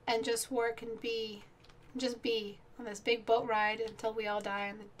and just work and just be on this big boat ride until we all die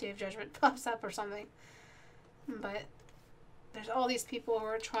and the Day of Judgment pops up or something. But there's all these people who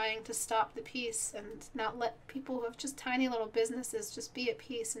are trying to stop the peace and not let people who have just tiny little businesses just be at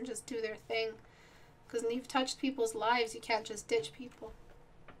peace and just do their thing. Because when you've touched people's lives, you can't just ditch people.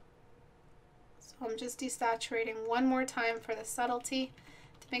 So I'm just desaturating one more time for the subtlety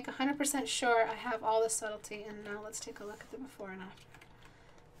to make 100% sure I have all the subtlety. And now let's take a look at the before and after.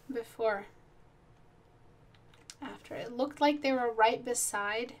 Before. After. It looked like they were right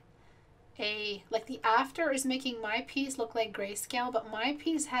beside like the after is making my piece look like grayscale, but my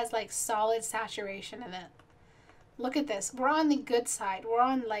piece has like solid saturation in it. Look at this. We're on the good side. We're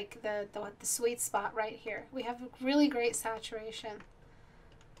on like the sweet spot right here. We have really great saturation.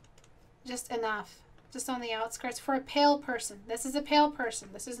 Just enough. Just on the outskirts for a pale person. This is a pale person.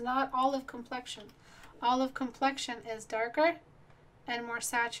 This is not olive complexion. Olive complexion is darker and more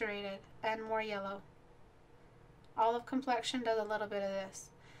saturated and more yellow. Olive complexion does a little bit of this,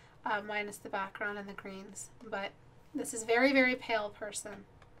 minus the background and the greens. But this is very, very pale person.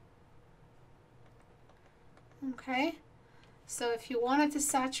 Okay, so if you wanted to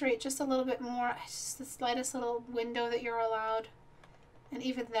saturate just a little bit more, just the slightest little window that you're allowed, and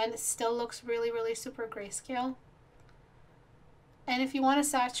even then it still looks really, really super grayscale. And if you want to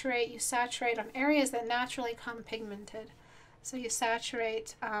saturate, you saturate on areas that naturally come pigmented. So you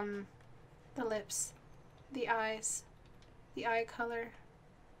saturate the lips, the eyes, the eye color.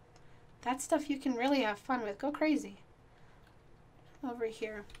 That stuff you can really have fun with. Go crazy. Over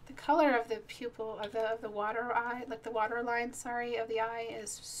here, the color of the pupil of the water eye, like the water line, sorry, of the eye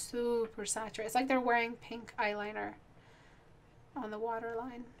is super saturated. It's like they're wearing pink eyeliner on the water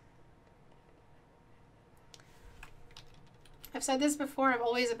line. I've said this before, I've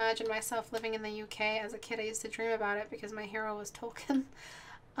always imagined myself living in the UK. As a kid, I used to dream about it because my hero was Tolkien.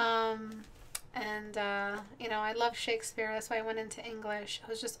 You know, I love Shakespeare. That's why I went into English. It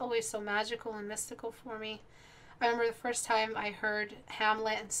was just always so magical and mystical for me. I remember the first time I heard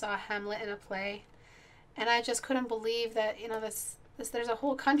Hamlet and saw Hamlet in a play, and I just couldn't believe that, you know, there's a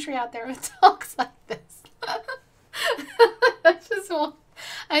whole country out there who talks like this.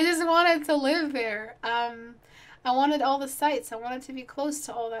 I just wanted to live there. I wanted all the sights. I wanted to be close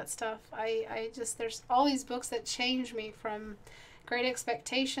to all that stuff. There's all these books that change me from Great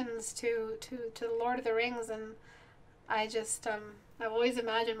Expectations to the Lord of the Rings, and I've always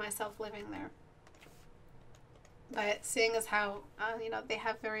imagined myself living there. But seeing as how, you know, they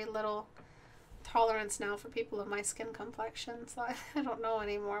have very little tolerance now for people of my skin complexion, so I don't know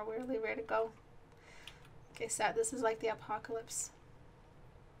anymore really where to go. Okay, so this is like the apocalypse.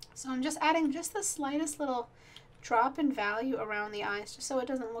 So I'm just adding just the slightest little drop in value around the eyes, just so it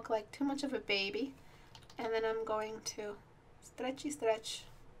doesn't look like too much of a baby. And then I'm going to stretch.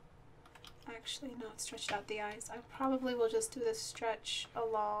 Actually, no, it stretched out the eyes. I probably will just do this stretch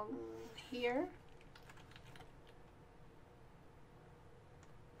along here.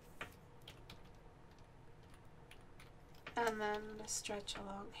 And then the stretch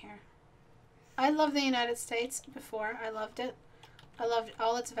along here. I loved the United States before. I loved it. I loved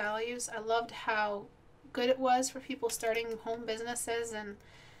all its values. I loved how good it was for people starting home businesses, and,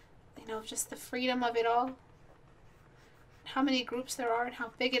 you know, just the freedom of it all. How many groups there are and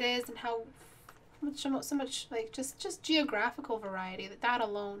how big it is, and how so much like just geographical variety. That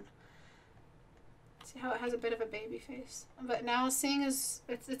alone. See how it has a bit of a baby face. But now seeing is,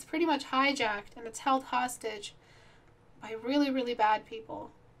 it's pretty much hijacked and it's held hostage by really, really bad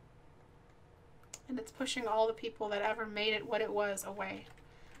people. And it's pushing all the people that ever made it what it was away.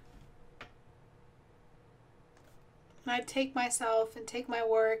 And I'd take myself and take my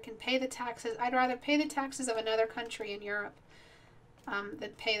work and pay the taxes. I'd rather pay the taxes of another country in Europe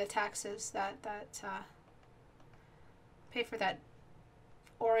than pay the taxes that pay for that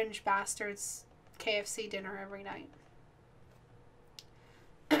orange bastard's KFC dinner every night.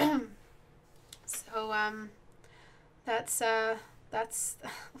 So that's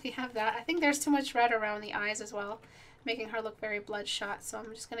we have that. I think there's too much red around the eyes as well, making her look very bloodshot. So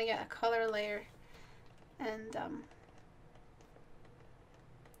I'm just gonna get a color layer and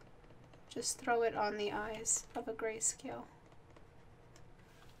just throw it on the eyes of a grayscale.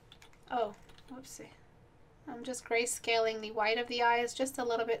 Oh, whoopsie. I'm just grayscaling the white of the eyes just a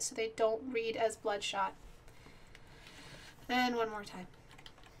little bit so they don't read as bloodshot. And one more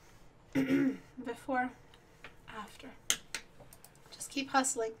time. Before, after. Just keep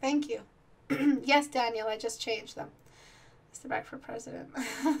hustling. Thank you. Yes, Daniel, I just changed them. Istebrak for president.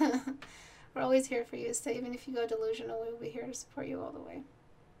 We're always here for you. So even if you go delusional, we'll be here to support you all the way.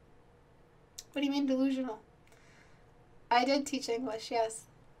 What do you mean delusional? I did teach English, yes.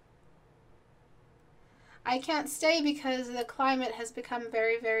 I can't stay because the climate has become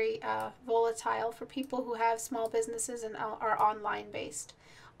very, very volatile for people who have small businesses and are online based.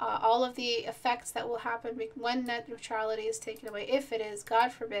 All of the effects that will happen when net neutrality is taken away, if it is,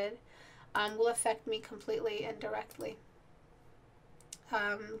 God forbid, will affect me completely and directly.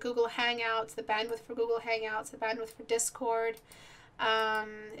 Google Hangouts, the bandwidth for Google Hangouts, the bandwidth for Discord,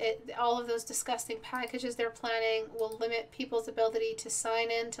 all of those disgusting packages they're planning will limit people's ability to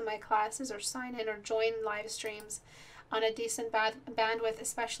sign in to my classes or sign in or join live streams on a decent bandwidth,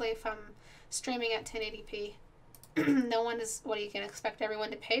 especially if I'm streaming at 1080p. No one is, what are you going to expect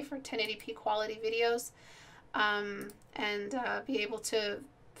everyone to pay for 1080p quality videos and be able to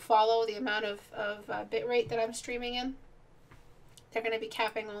follow the amount of bit rate that I'm streaming in? They're going to be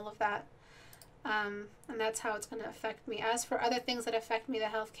capping all of that. And that's how it's going to affect me. As for other things that affect me, the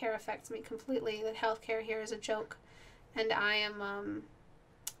healthcare affects me completely. The healthcare here is a joke, and I am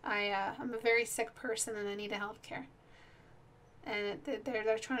I'm a very sick person, and I need a healthcare. And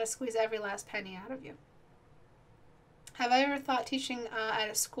they're trying to squeeze every last penny out of you. Have I ever thought teaching at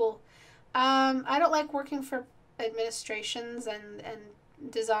a school? I don't like working for administrations and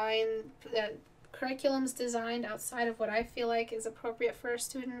design curriculums designed outside of what I feel like is appropriate for a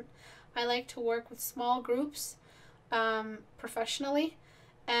student. I like to work with small groups professionally,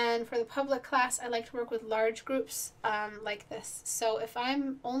 and for the public class I like to work with large groups like this. So if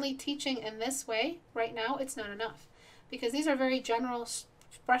I'm only teaching in this way right now, it's not enough, because these are very general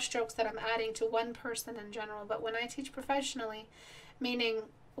brushstrokes that I'm adding to one person in general. But when I teach professionally, meaning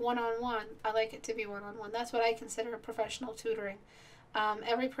one-on-one, I like it to be one-on-one. That's what I consider professional tutoring.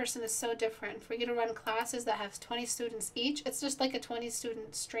 Every person is so different. For you to run classes that have 20 students each, it's just like a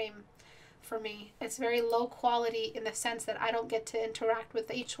 20-student stream for me. It's very low quality in the sense that I don't get to interact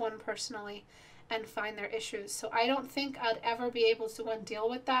with each one personally and find their issues. So I don't think I'd ever be able to deal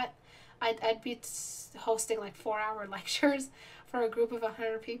with that. I'd be hosting like 4-hour lectures for a group of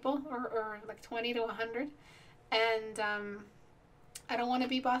 100 people, or like 20 to 100, and I don't want to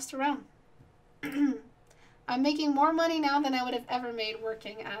be bossed around. I'm making more money now than I would have ever made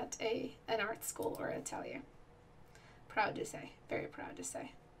working at an art school or atelier. Proud to say, very proud to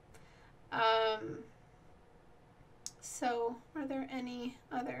say. So, are there any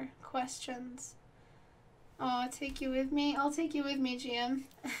other questions? Oh, take you with me? I'll take you with me, GM.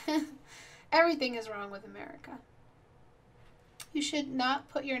 Everything is wrong with America. You should not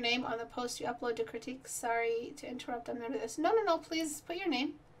put your name on the post you upload to Critique. Sorry to interrupt, I'm new to this. No, please put your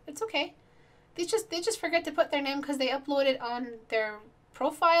name. It's okay. They just forget to put their name because they upload it on their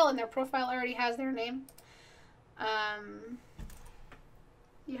profile, and their profile already has their name.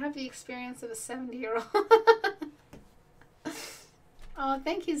 You have the experience of a 70-year-old. Oh,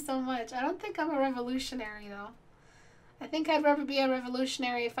 thank you so much. I don't think I'm a revolutionary, though. I think I'd rather be a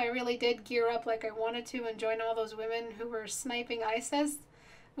revolutionary if I really did gear up like I wanted to and join all those women who were sniping ISIS,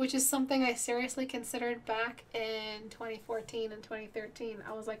 which is something I seriously considered back in 2014 and 2013.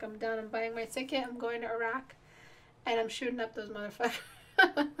 I was like, I'm done. I'm buying my ticket. I'm going to Iraq, and I'm shooting up those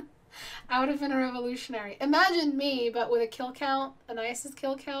motherfuckers. I would have been a revolutionary. Imagine me, but with a kill count, an ISIS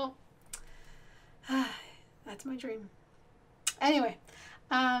kill count. That's my dream. Anyway,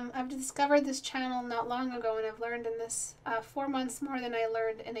 I've discovered this channel not long ago, and I've learned in this 4 months more than I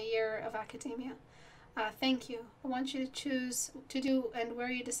learned in a year of academia. Thank you. I want you to choose to do and where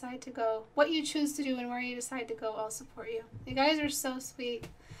you decide to go. What you choose to do and where you decide to go, I'll support you. You guys are so sweet.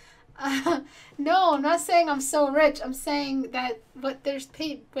 No, I'm not saying I'm so rich. I'm saying that what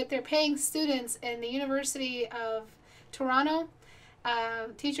they're paying students in the University of Toronto,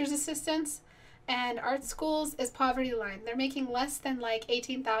 teachers assistants, and art schools is poverty line. They're making less than like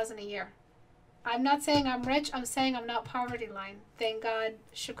 18,000 a year. I'm not saying I'm rich. I'm saying I'm not poverty line. Thank God.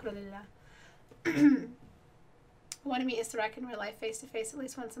 Shukrulillah. I want to meet Istebrak in real life, face to face, at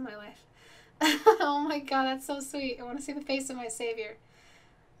least once in my life. Oh my God, that's so sweet. I want to see the face of my savior.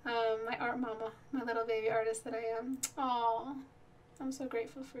 My art mama, my little baby artist that I am. Oh, I'm so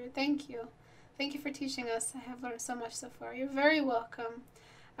grateful for you. Thank you. Thank you for teaching us. I have learned so much so far. You're very welcome.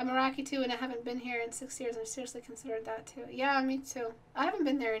 I'm Iraqi too, and I haven't been here in 6 years. I'm seriously considered that too. Yeah, me too. I haven't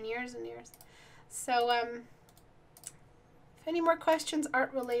been there in years and years. So, if any more questions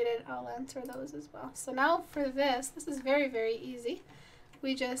art related, I'll answer those as well. So now for this is very, very easy.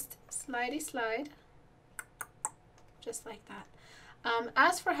 We just slide, just like that.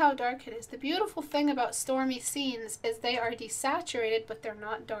 As for how dark it is, the beautiful thing about stormy scenes is they are desaturated, but they're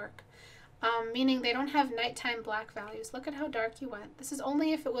not dark. Meaning they don't have nighttime black values. Look at how dark you went. This is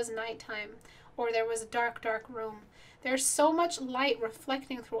only if it was nighttime or there was a dark, dark room. There's so much light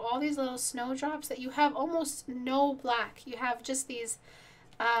reflecting through all these little snowdrops that you have almost no black. You have just these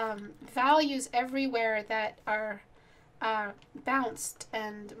values everywhere that are bounced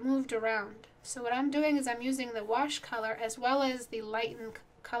and moved around. So what I'm doing is I'm using the wash color as well as the lighten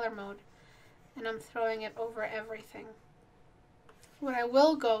color mode, and I'm throwing it over everything. What I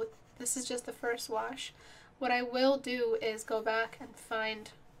will go, this is just the first wash, what I will do is go back and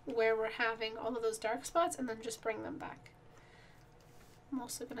find where we're having all of those dark spots and then just bring them back. I'm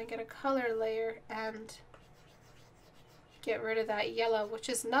also going to get a color layer and get rid of that yellow, which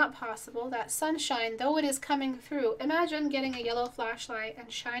is not possible. That sunshine, though it is coming through, imagine getting a yellow flashlight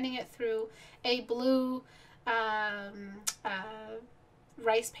and shining it through a blue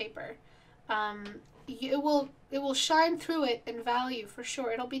rice paper. It will shine through it in value for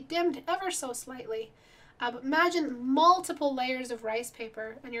sure. It'll be dimmed ever so slightly. But imagine multiple layers of rice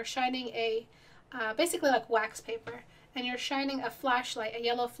paper, and you're shining a, basically like wax paper, and you're shining a flashlight, a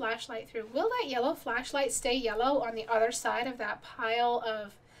yellow flashlight through. Will that yellow flashlight stay yellow on the other side of that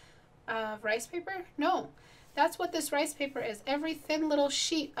pile of rice paper? No. That's what this rice paper is. Every thin little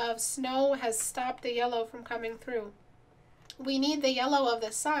sheet of snow has stopped the yellow from coming through. We need the yellow of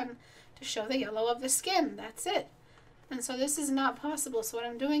the sun to show the yellow of the skin. That's it. And so this is not possible. So what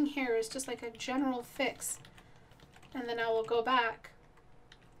I'm doing here is just like a general fix. And then I will go back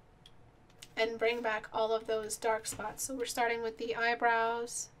and bring back all of those dark spots. So we're starting with the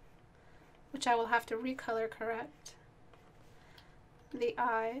eyebrows, which I will have to recolor correct. The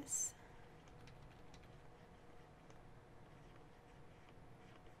eyes.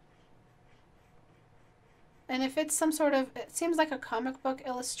 And if it's some sort of, it seems like a comic book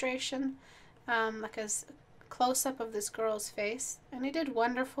illustration, like a close-up of this girl's face, and you did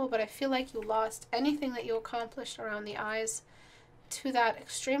wonderful, but I feel like you lost anything that you accomplished around the eyes to that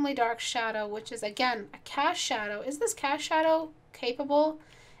extremely dark shadow, which is again a cast shadow. Is this cast shadow capable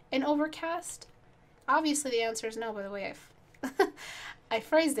in overcast? Obviously the answer is no, by the way I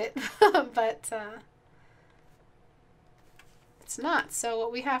phrased it, but it's not. So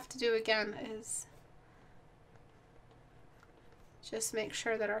what we have to do again is just make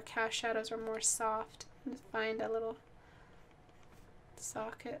sure that our cast shadows are more soft. Just find a little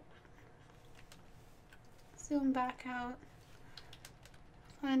socket, zoom back out,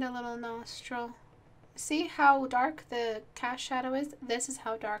 find a little nostril. See how dark the cast shadow is? This is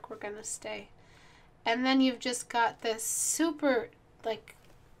how dark we're gonna stay. And then you've just got this super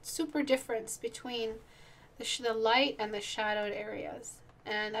difference between the light and the shadowed areas,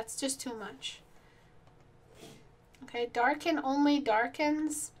 and that's just too much. Okay, darken only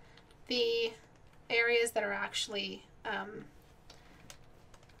darkens the areas that are actually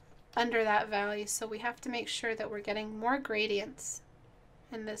under that value. So we have to make sure that we're getting more gradients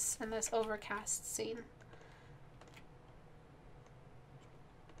in this overcast scene.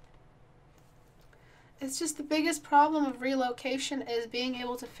 It's just the biggest problem of relocation is being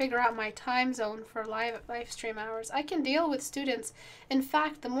able to figure out my time zone for live stream hours. I can deal with students. In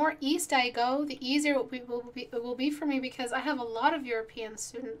fact, the more east I go, the easier it will be for me, because I have a lot of European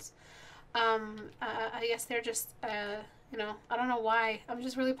students. I guess they're just, you know, I don't know why. I'm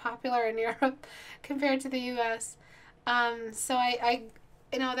just really popular in Europe compared to the US. So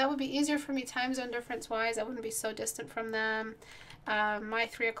you know, that would be easier for me time zone difference wise. I wouldn't be so distant from them. My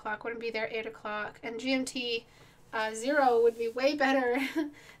 3 o'clock wouldn't be their 8 o'clock. And GMT 0 would be way better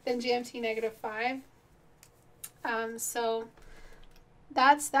than GMT -5. So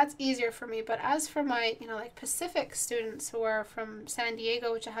that's easier for me. But as for my, you know, like Pacific students who are from San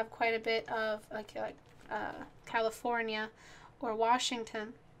Diego, which I have quite a bit of, like California or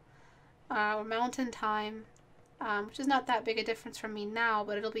Washington, or Mountain Time, which is not that big a difference for me now,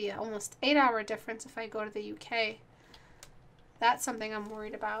 but it'll be almost 8-hour difference if I go to the UK. That's something I'm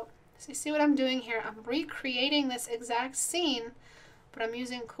worried about. So you see what I'm doing here? I'm recreating this exact scene, but I'm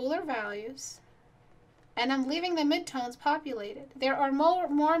using cooler values, and I'm leaving the midtones populated. There are more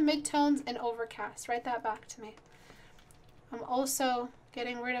midtones in Overcast. Write that back to me. I'm also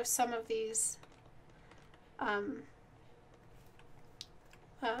getting rid of some of these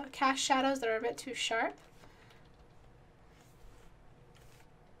cast shadows that are a bit too sharp.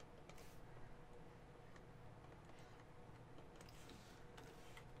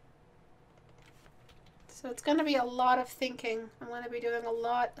 So it's going to be a lot of thinking. I'm going to be doing a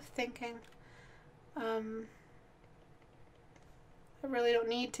lot of thinking. I really don't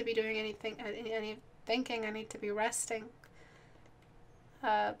need to be doing any thinking. I need to be resting.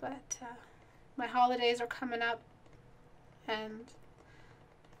 But my holidays are coming up, and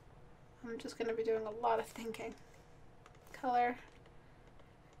I'm just going to be doing a lot of thinking. Color.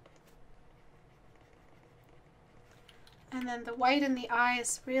 And then the white in the eye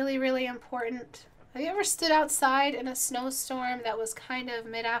is really, really important. Have you ever stood outside in a snowstorm that was kind of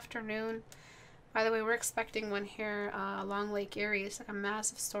mid-afternoon? By the way, we're expecting one here along Lake Erie. It's like a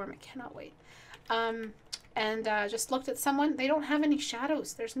massive storm. I cannot wait. And just looked at someone. They don't have any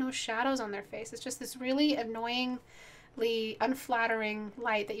shadows. There's no shadows on their face. It's just this really annoyingly unflattering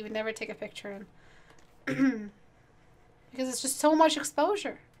light that you would never take a picture in. Because it's just so much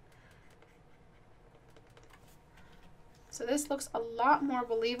exposure. So this looks a lot more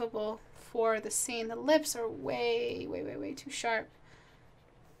believable for the scene. The lips are way, way, way, way too sharp.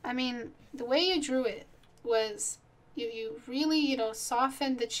 I mean, the way you drew it was you really, you know,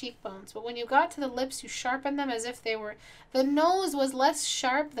 softened the cheekbones. But when you got to the lips, you sharpened them as if they were... The nose was less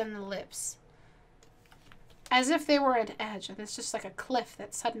sharp than the lips. As if they were an edge. And it's just like a cliff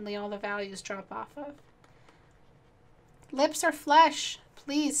that suddenly all the values drop off of. Lips are flesh.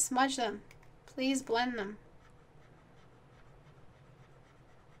 Please smudge them. Please blend them.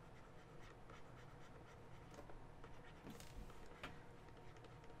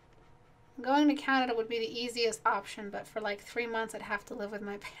 Going to Canada would be the easiest option, but for like 3 months I'd have to live with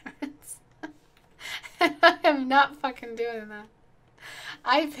my parents. And I am not fucking doing that.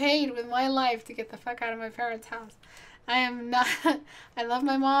 I paid with my life to get the fuck out of my parents' house. I am not... I love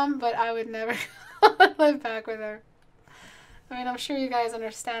my mom, but I would never live back with her. I mean, I'm sure you guys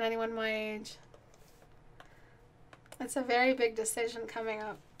understand, anyone my age. It's a very big decision coming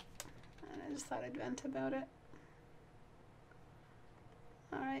up. And I just thought I'd vent about it.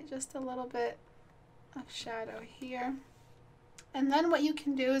 Alright, just a little bit of shadow here. And then what you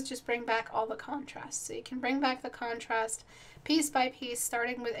can do is just bring back all the contrast. So you can bring back the contrast piece by piece,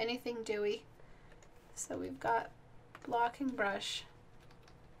 starting with anything dewy. So we've got blocking brush.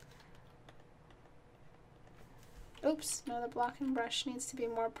 Oops, no, the blocking brush needs to be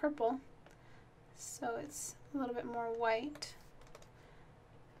more purple. So it's a little bit more white.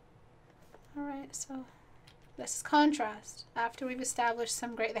 Alright, so... this is contrast. After we've established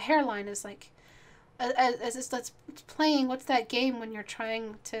some great... The hairline is like... As it's playing... What's that game when you're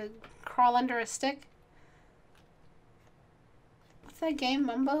trying to crawl under a stick? What's that game?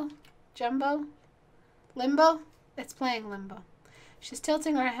 Mumbo? Jumbo? Limbo? It's playing Limbo. She's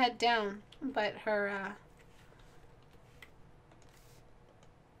tilting her head down, but her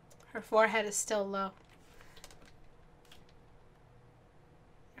forehead is still low.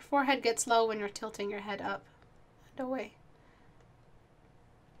 Your forehead gets low when you're tilting your head up. Away.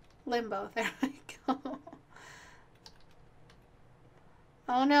 Limbo. There we go.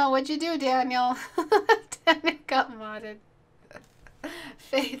 Oh no, what'd you do, Daniel? Daniel got modded.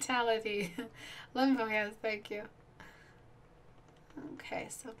 Fatality. Limbo, yes, thank you. Okay,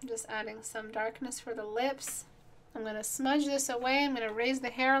 so I'm just adding some darkness for the lips. I'm going to smudge this away. I'm going to raise the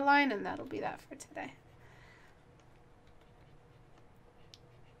hairline, and that'll be that for today.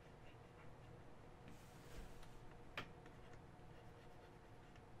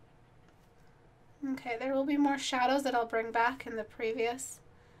 Okay, there will be more shadows that I'll bring back in the previous.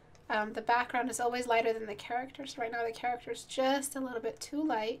 The background is always lighter than the character, so right now the character is just a little bit too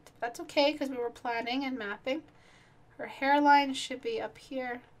light. That's okay because we were planning and mapping. Her hairline should be up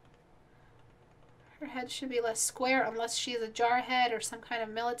here. Her head should be less square unless she's a jarhead or some kind of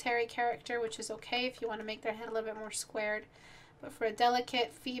military character, which is okay if you want to make their head a little bit more squared. But for a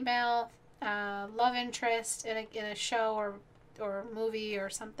delicate female love interest in a show or movie or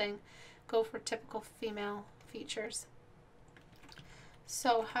something, go for typical female features.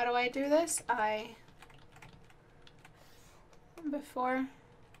 So how do I do this? Before,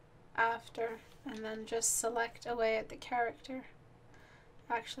 after, and then just select away at the character.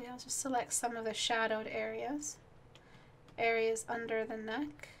 Actually, I'll just select some of the shadowed areas. Areas under the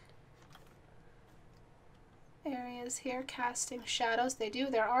neck. Areas here, casting shadows.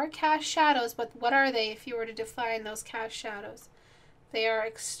 There are cast shadows, but what are they if you were to define those cast shadows? They are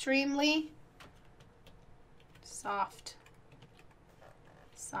extremely soft.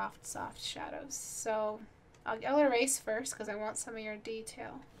 Soft shadows. So I'll erase first because I want some of your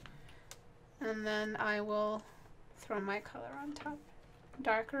detail. And then I will throw my color on top.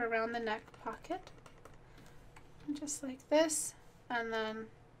 Darker around the neck pocket. Just like this. And then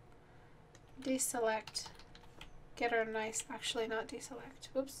deselect. Get our nice, actually not deselect,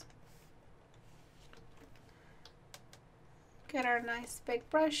 whoops. Get our nice big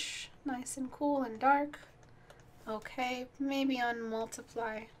brush, nice and cool and dark. Okay, maybe on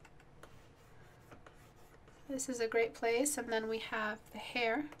multiply. This is a great place, and then we have the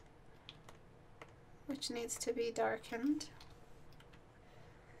hair, which needs to be darkened.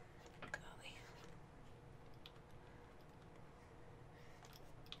 Golly.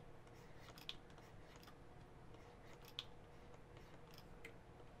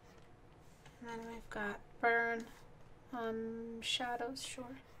 And then we've got burn on shadows,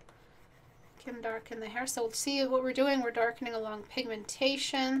 sure. Can darken the hair. So see what we're doing, we're darkening along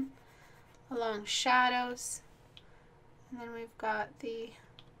pigmentation, along shadows, and then we've got the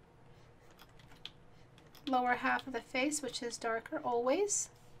lower half of the face, which is darker always.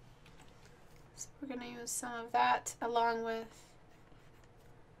 So we're going to use some of that along with,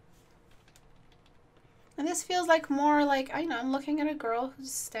 and this feels like more like, I know, I'm looking at a girl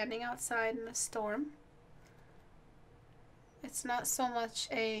who's standing outside in a storm. It's not so much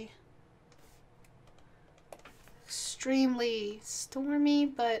a extremely stormy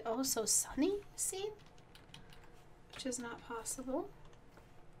but also sunny scene, which is not possible.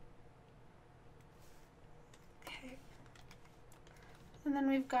 Okay, and then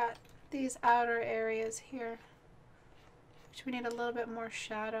we've got these outer areas here, which we need a little bit more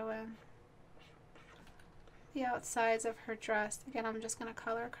shadow in. The outsides of her dress, again, I'm just going to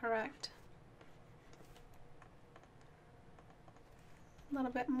color correct. A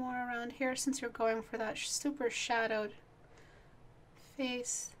little bit more around here since you're going for that super shadowed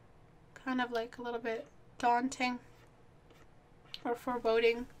face, kind of like a little bit daunting or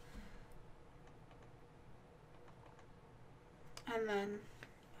foreboding. And then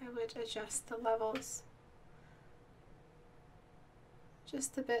I would adjust the levels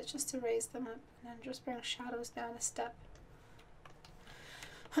just a bit, just to raise them up, and then just bring shadows down a step.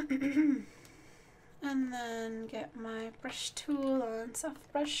 And then get my brush tool on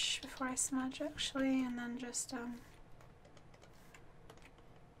soft brush before I smudge, actually, and then just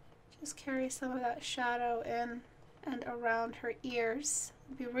carry some of that shadow in and around her ears.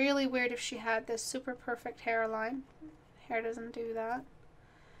 It'd be really weird if she had this super perfect hairline. Hair doesn't do that.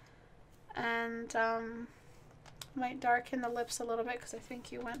 And might darken the lips a little bit because I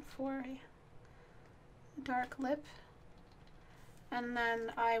think you went for a dark lip. And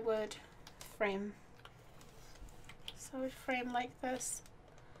then I would frame. So I would frame like this.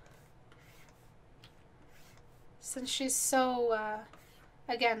 Since she's so,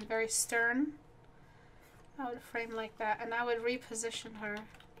 again, very stern, I would frame like that. And I would reposition her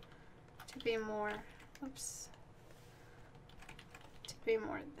to be more, oops, to be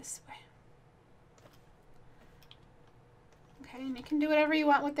more this way. Okay, and you can do whatever you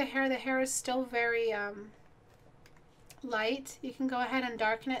want with the hair. The hair is still very light. You can go ahead and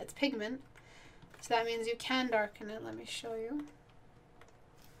darken it. It's pigment. So that means you can darken it. Let me show you.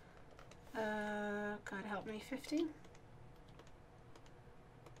 God help me, 50.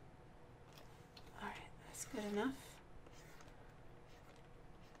 Alright, that's good enough.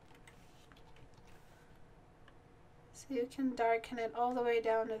 So you can darken it all the way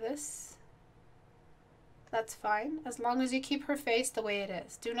down to this. That's fine, as long as you keep her face the way it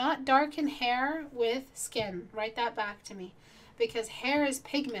is. Do not darken hair with skin. Write that back to me. Because hair is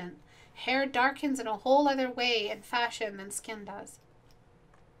pigment. Hair darkens in a whole other way and fashion than skin does.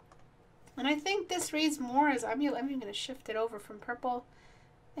 And I think this reads more as, I'm even going to shift it over from purple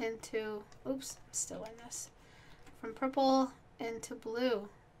into, oops, I'm still in this. From purple into blue,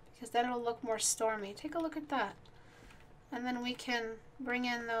 because then it'll look more stormy. Take a look at that. And then we can bring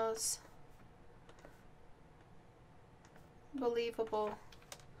in those believable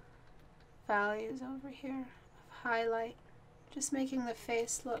values over here of highlight. Just making the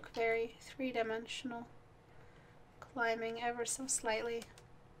face look very three-dimensional, climbing ever so slightly.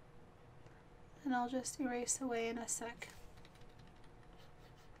 And I'll just erase away in a sec.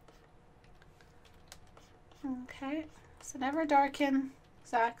 Okay, so never darken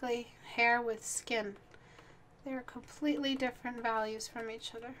exactly hair with skin. They're completely different values from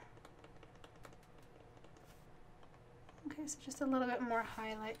each other. Okay, so just a little bit more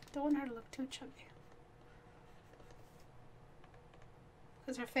highlight. Don't want her to look too chubby,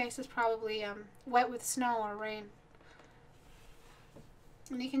 because her face is probably wet with snow or rain.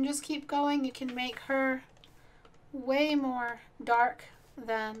 And you can just keep going. You can make her way more dark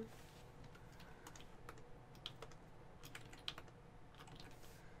than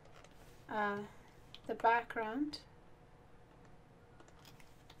the background.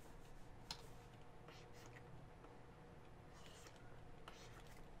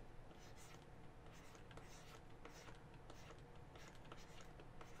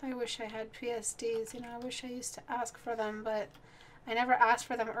 I wish I had PSDs, you know, I wish I used to ask for them, but I never asked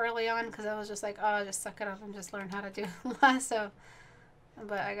for them early on because I was just like, oh, just suck it up and just learn how to do lasso.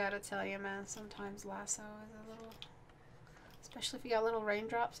 But I gotta tell you, man, sometimes lasso is a little, especially if you got little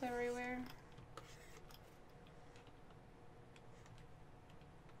raindrops everywhere.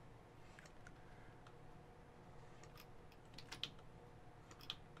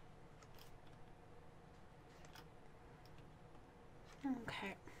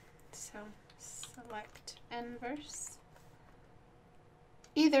 Okay, so select inverse.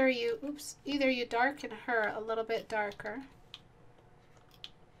 Either you darken her a little bit darker,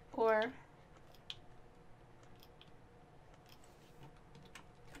 or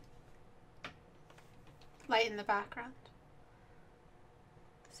lighten the background.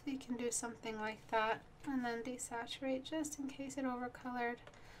 So you can do something like that, and then desaturate just in case it overcolored,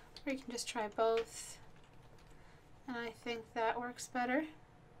 or you can just try both. And I think that works better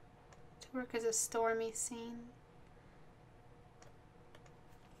to work as a stormy scene.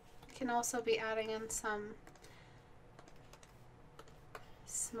 You can also be adding in some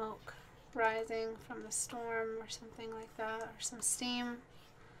smoke rising from the storm or something like that, or some steam.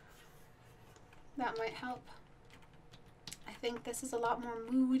 That might help. I think this is a lot more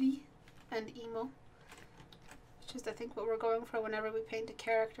moody and emo, which is I think what we're going for whenever we paint a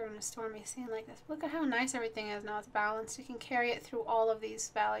character in a stormy scene like this. Look at how nice everything is now. It's balanced. You can carry it through all of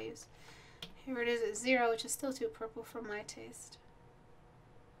these values. Here it is at 0, which is still too purple for my taste.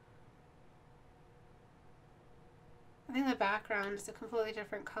 I think the background is a completely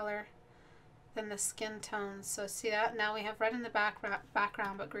different color than the skin tones. So see that? Now we have red in the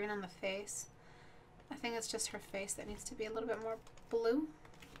background but green on the face. I think it's just her face that needs to be a little bit more blue.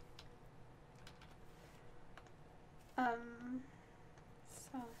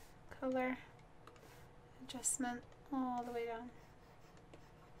 So color adjustment all the way down.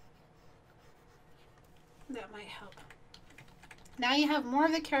 That might help. Now you have more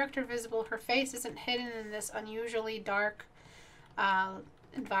of the character visible. Her face isn't hidden in this unusually dark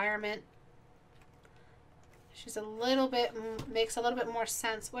environment. She's a little bit, makes a little bit more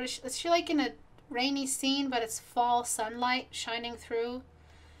sense. What is she like in a rainy scene, but it's fall sunlight shining through?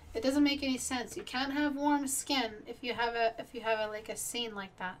 It doesn't make any sense. You can't have warm skin if you have a like a scene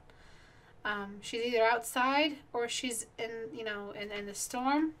like that. She's either outside or she's in, you know, in the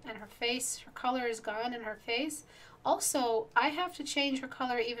storm, and her face, her color is gone in her face. Also, I have to change her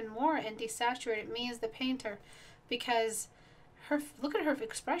color even more and desaturate it, me as the painter, because look at her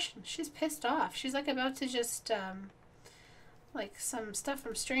expression. She's pissed off. She's like about to just like some stuff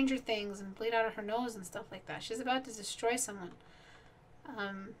from Stranger Things and bleed out of her nose and stuff like that. She's about to destroy someone.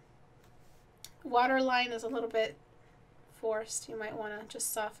 Waterline is a little bit forced. You might want to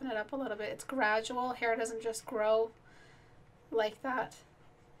just soften it up a little bit. It's gradual. Hair doesn't just grow like that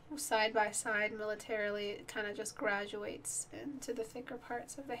side by side militarily. It kind of just graduates into the thicker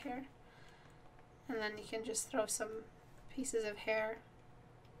parts of the hair. And then you can just throw some pieces of hair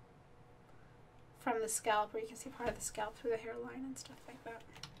from the scalp, where you can see part of the scalp through the hairline and stuff like that.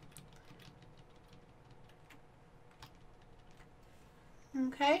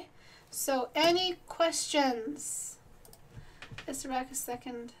 Okay, so any questions? Istebrak is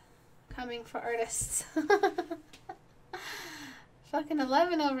second coming for artists. Fucking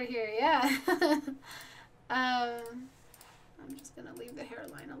 11 over here, yeah. I'm just gonna leave the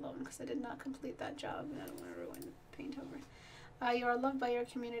hairline alone because I did not complete that job and I don't want to ruin the paint over. You are loved by your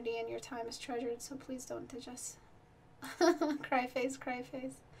community and your time is treasured, so please don't ditch us. Cry face, cry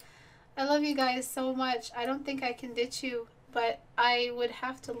face. I love you guys so much. I don't think I can ditch you, but I would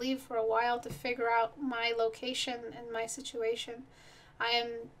have to leave for a while to figure out my location and my situation. I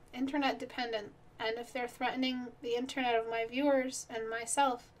am internet dependent, and if they're threatening the internet of my viewers and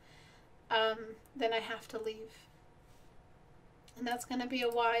myself, then I have to leave. And that's going to be a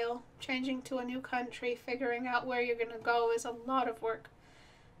while. Changing to a new country, figuring out where you're going to go is a lot of work.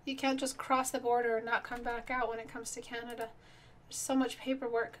 You can't just cross the border and not come back out when it comes to Canada. There's so much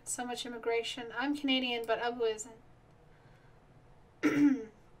paperwork, so much immigration. I'm Canadian, but Abu isn't.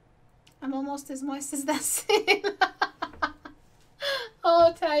 I'm almost as moist as that scene.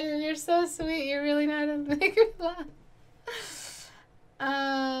 Oh, Tyler, you're so sweet. You're really not a big laugh.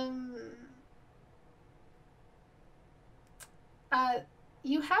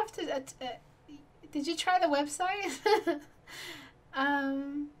 You have to. Did you try the website?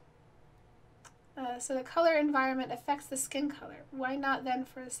 So the color environment affects the skin color. Why not then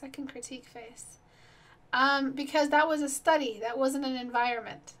for the second critique face? Because that was a study. That wasn't an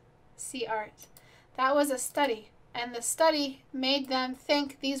environment. See art. That was a study. And the study made them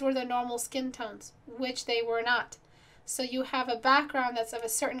think these were the normal skin tones, which they were not. So you have a background that's of a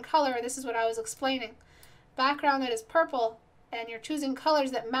certain color. This is what I was explaining. Background that is purple, and you're choosing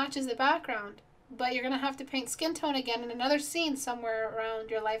colors that matches the background. But you're going to have to paint skin tone again in another scene somewhere around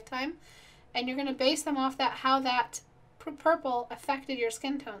your lifetime. And you're going to base them off that how that purple affected your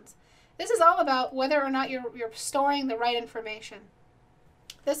skin tones. This is all about whether or not you're storing the right information.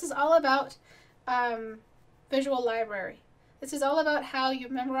 This is all about visual library. This is all about how you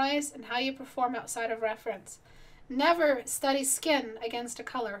memorize and how you perform outside of reference. Never study skin against a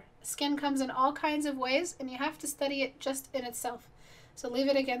color. Skin comes in all kinds of ways, and you have to study it just in itself. So leave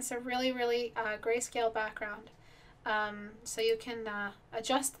it against a really, really grayscale background. So you can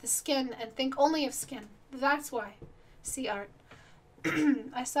adjust the skin and think only of skin. That's why. See art.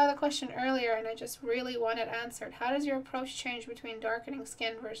 I saw the question earlier, and I just really want it answered. How does your approach change between darkening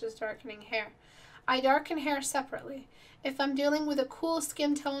skin versus darkening hair? I darken hair separately. If I'm dealing with a cool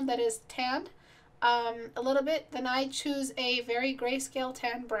skin tone that is tanned a little bit, then I choose a very grayscale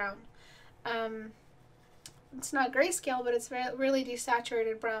tan brown. It's not grayscale, but it's really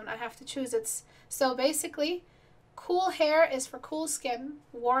desaturated brown. I have to choose its. So basically, cool hair is for cool skin.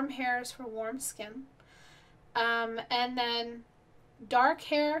 Warm hair is for warm skin. And then dark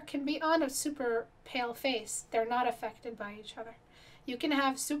hair can be on a super pale face. They're not affected by each other. You can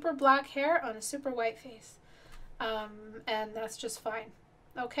have super black hair on a super white face. And that's just fine.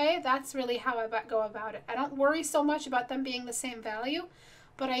 Okay? That's really how I go about it. I don't worry so much about them being the same value,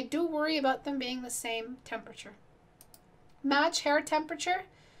 but I do worry about them being the same temperature. Match hair temperature.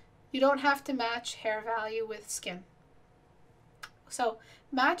 You don't have to match hair value with skin. So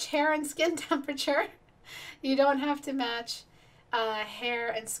match hair and skin temperature. You don't have to match hair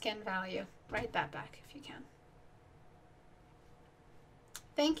and skin value. Write that back if you can.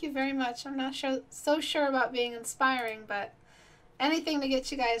 Thank you very much. I'm not so sure about being inspiring, but anything to get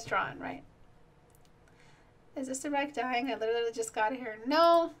you guys drawn, right? Is Istebrak dying? I literally just got here.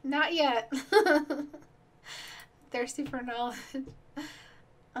 No, not yet. Thirsty for knowledge.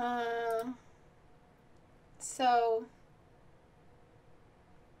 So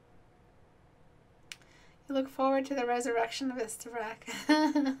you look forward to the resurrection of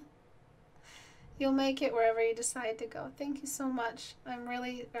Istebrak. You'll make it wherever you decide to go. Thank you so much. I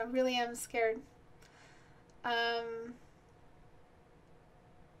really am scared.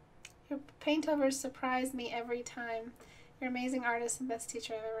 Your paintovers surprise me every time. You're an amazing artist and best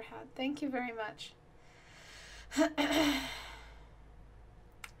teacher I've ever had. Thank you very much.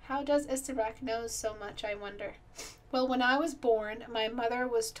 How does Istebrak know so much, I wonder? Well, when I was born, my mother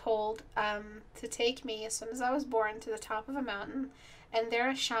was told to take me as soon as I was born to the top of a mountain, and there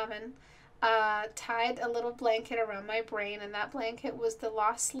a shaman tied a little blanket around my brain, and that blanket was the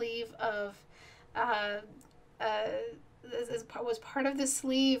lost sleeve of was part of the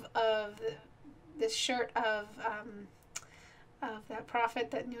sleeve of this shirt of that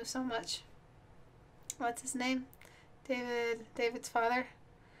prophet that knew so much. What's his name? David's father.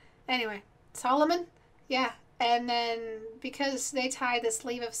 Anyway, Solomon. Yeah. And then because they tied the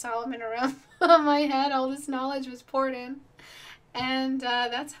sleeve of Solomon around my head, all this knowledge was poured in. And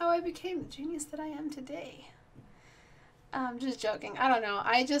that's how I became the genius that I am today. I'm just joking. I don't know.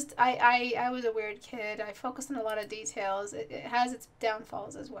 I was a weird kid. I focused on a lot of details. It has its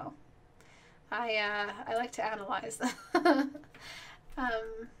downfalls as well. I like to analyze.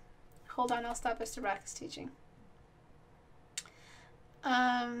 Hold on, I'll stop Istebrak's teaching.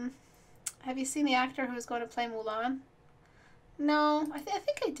 Have you seen the actor who was going to play Mulan? No, I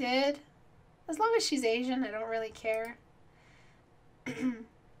think I did. As long as she's Asian, I don't really care.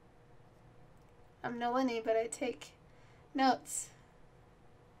 I'm Nolini, but I take notes.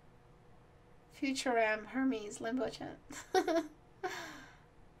 Futuram, Hermes, Limbo Chant.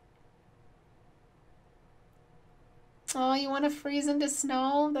 Oh, you want to freeze into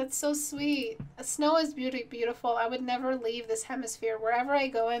snow? That's so sweet. Snow is beautiful. I would never leave this hemisphere. Wherever I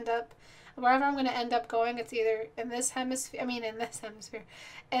go, wherever I'm going to end up going, it's either in this hemisphere, in this hemisphere,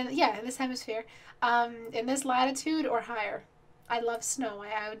 and yeah, in this hemisphere, in this latitude or higher. I love snow.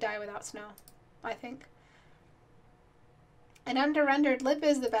 I would die without snow, I think. An under-rendered lip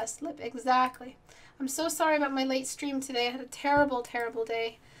is the best lip. Exactly. I'm so sorry about my late stream today. I had a terrible, terrible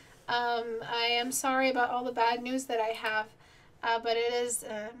day. I am sorry about all the bad news that I have, but it is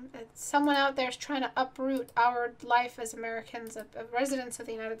someone out there is trying to uproot our life as Americans, of residents of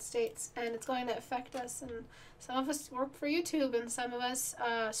the United States, and it's going to affect us. And some of us work for YouTube, and some of us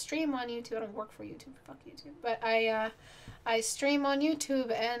stream on YouTube. I don't work for YouTube, fuck YouTube, but I stream on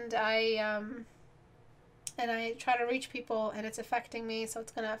YouTube, and I try to reach people, and it's affecting me, so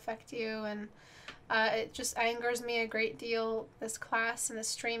it's going to affect you, and it just angers me a great deal. This class and this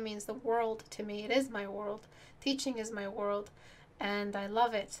stream means the world to me. It is my world. Teaching is my world, and I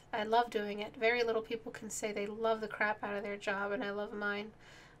love it. I love doing it. Very little people can say they love the crap out of their job, and I love mine.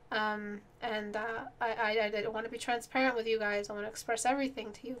 I want to be transparent with you guys. I want to express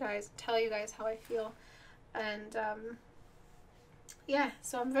everything to you guys, tell you guys how I feel, and yeah,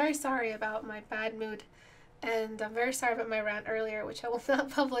 so I'm very sorry about my bad mood, and I'm very sorry about my rant earlier, which I will not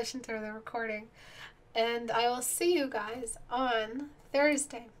publish until the recording. And I will see you guys on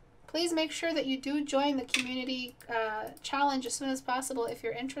Thursday. Please make sure that you do join the community challenge as soon as possible if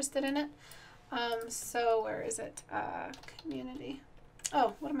you're interested in it. So where is it? Community.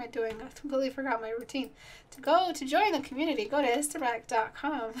 Oh, what am I doing? I completely forgot my routine. To join the community, go to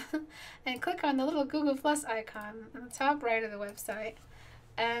istebrak.com and click on the little Google Plus icon on the top right of the website.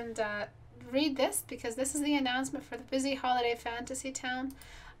 And read this, because this is the announcement for the busy holiday fantasy town.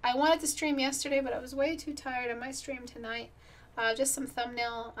 I wanted to stream yesterday, but I was way too tired. I might stream tonight. Just some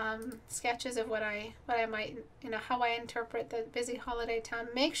thumbnail sketches of what I might, how I interpret the busy holiday town.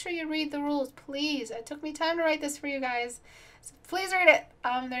 Make sure you read the rules, please. It took me time to write this for you guys, so please read it.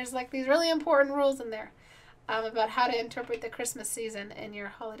 There's like these really important rules in there about how to interpret the Christmas season in your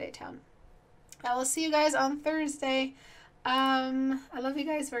holiday town. I will see you guys on Thursday. I love you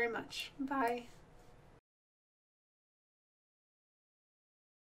guys very much. Bye.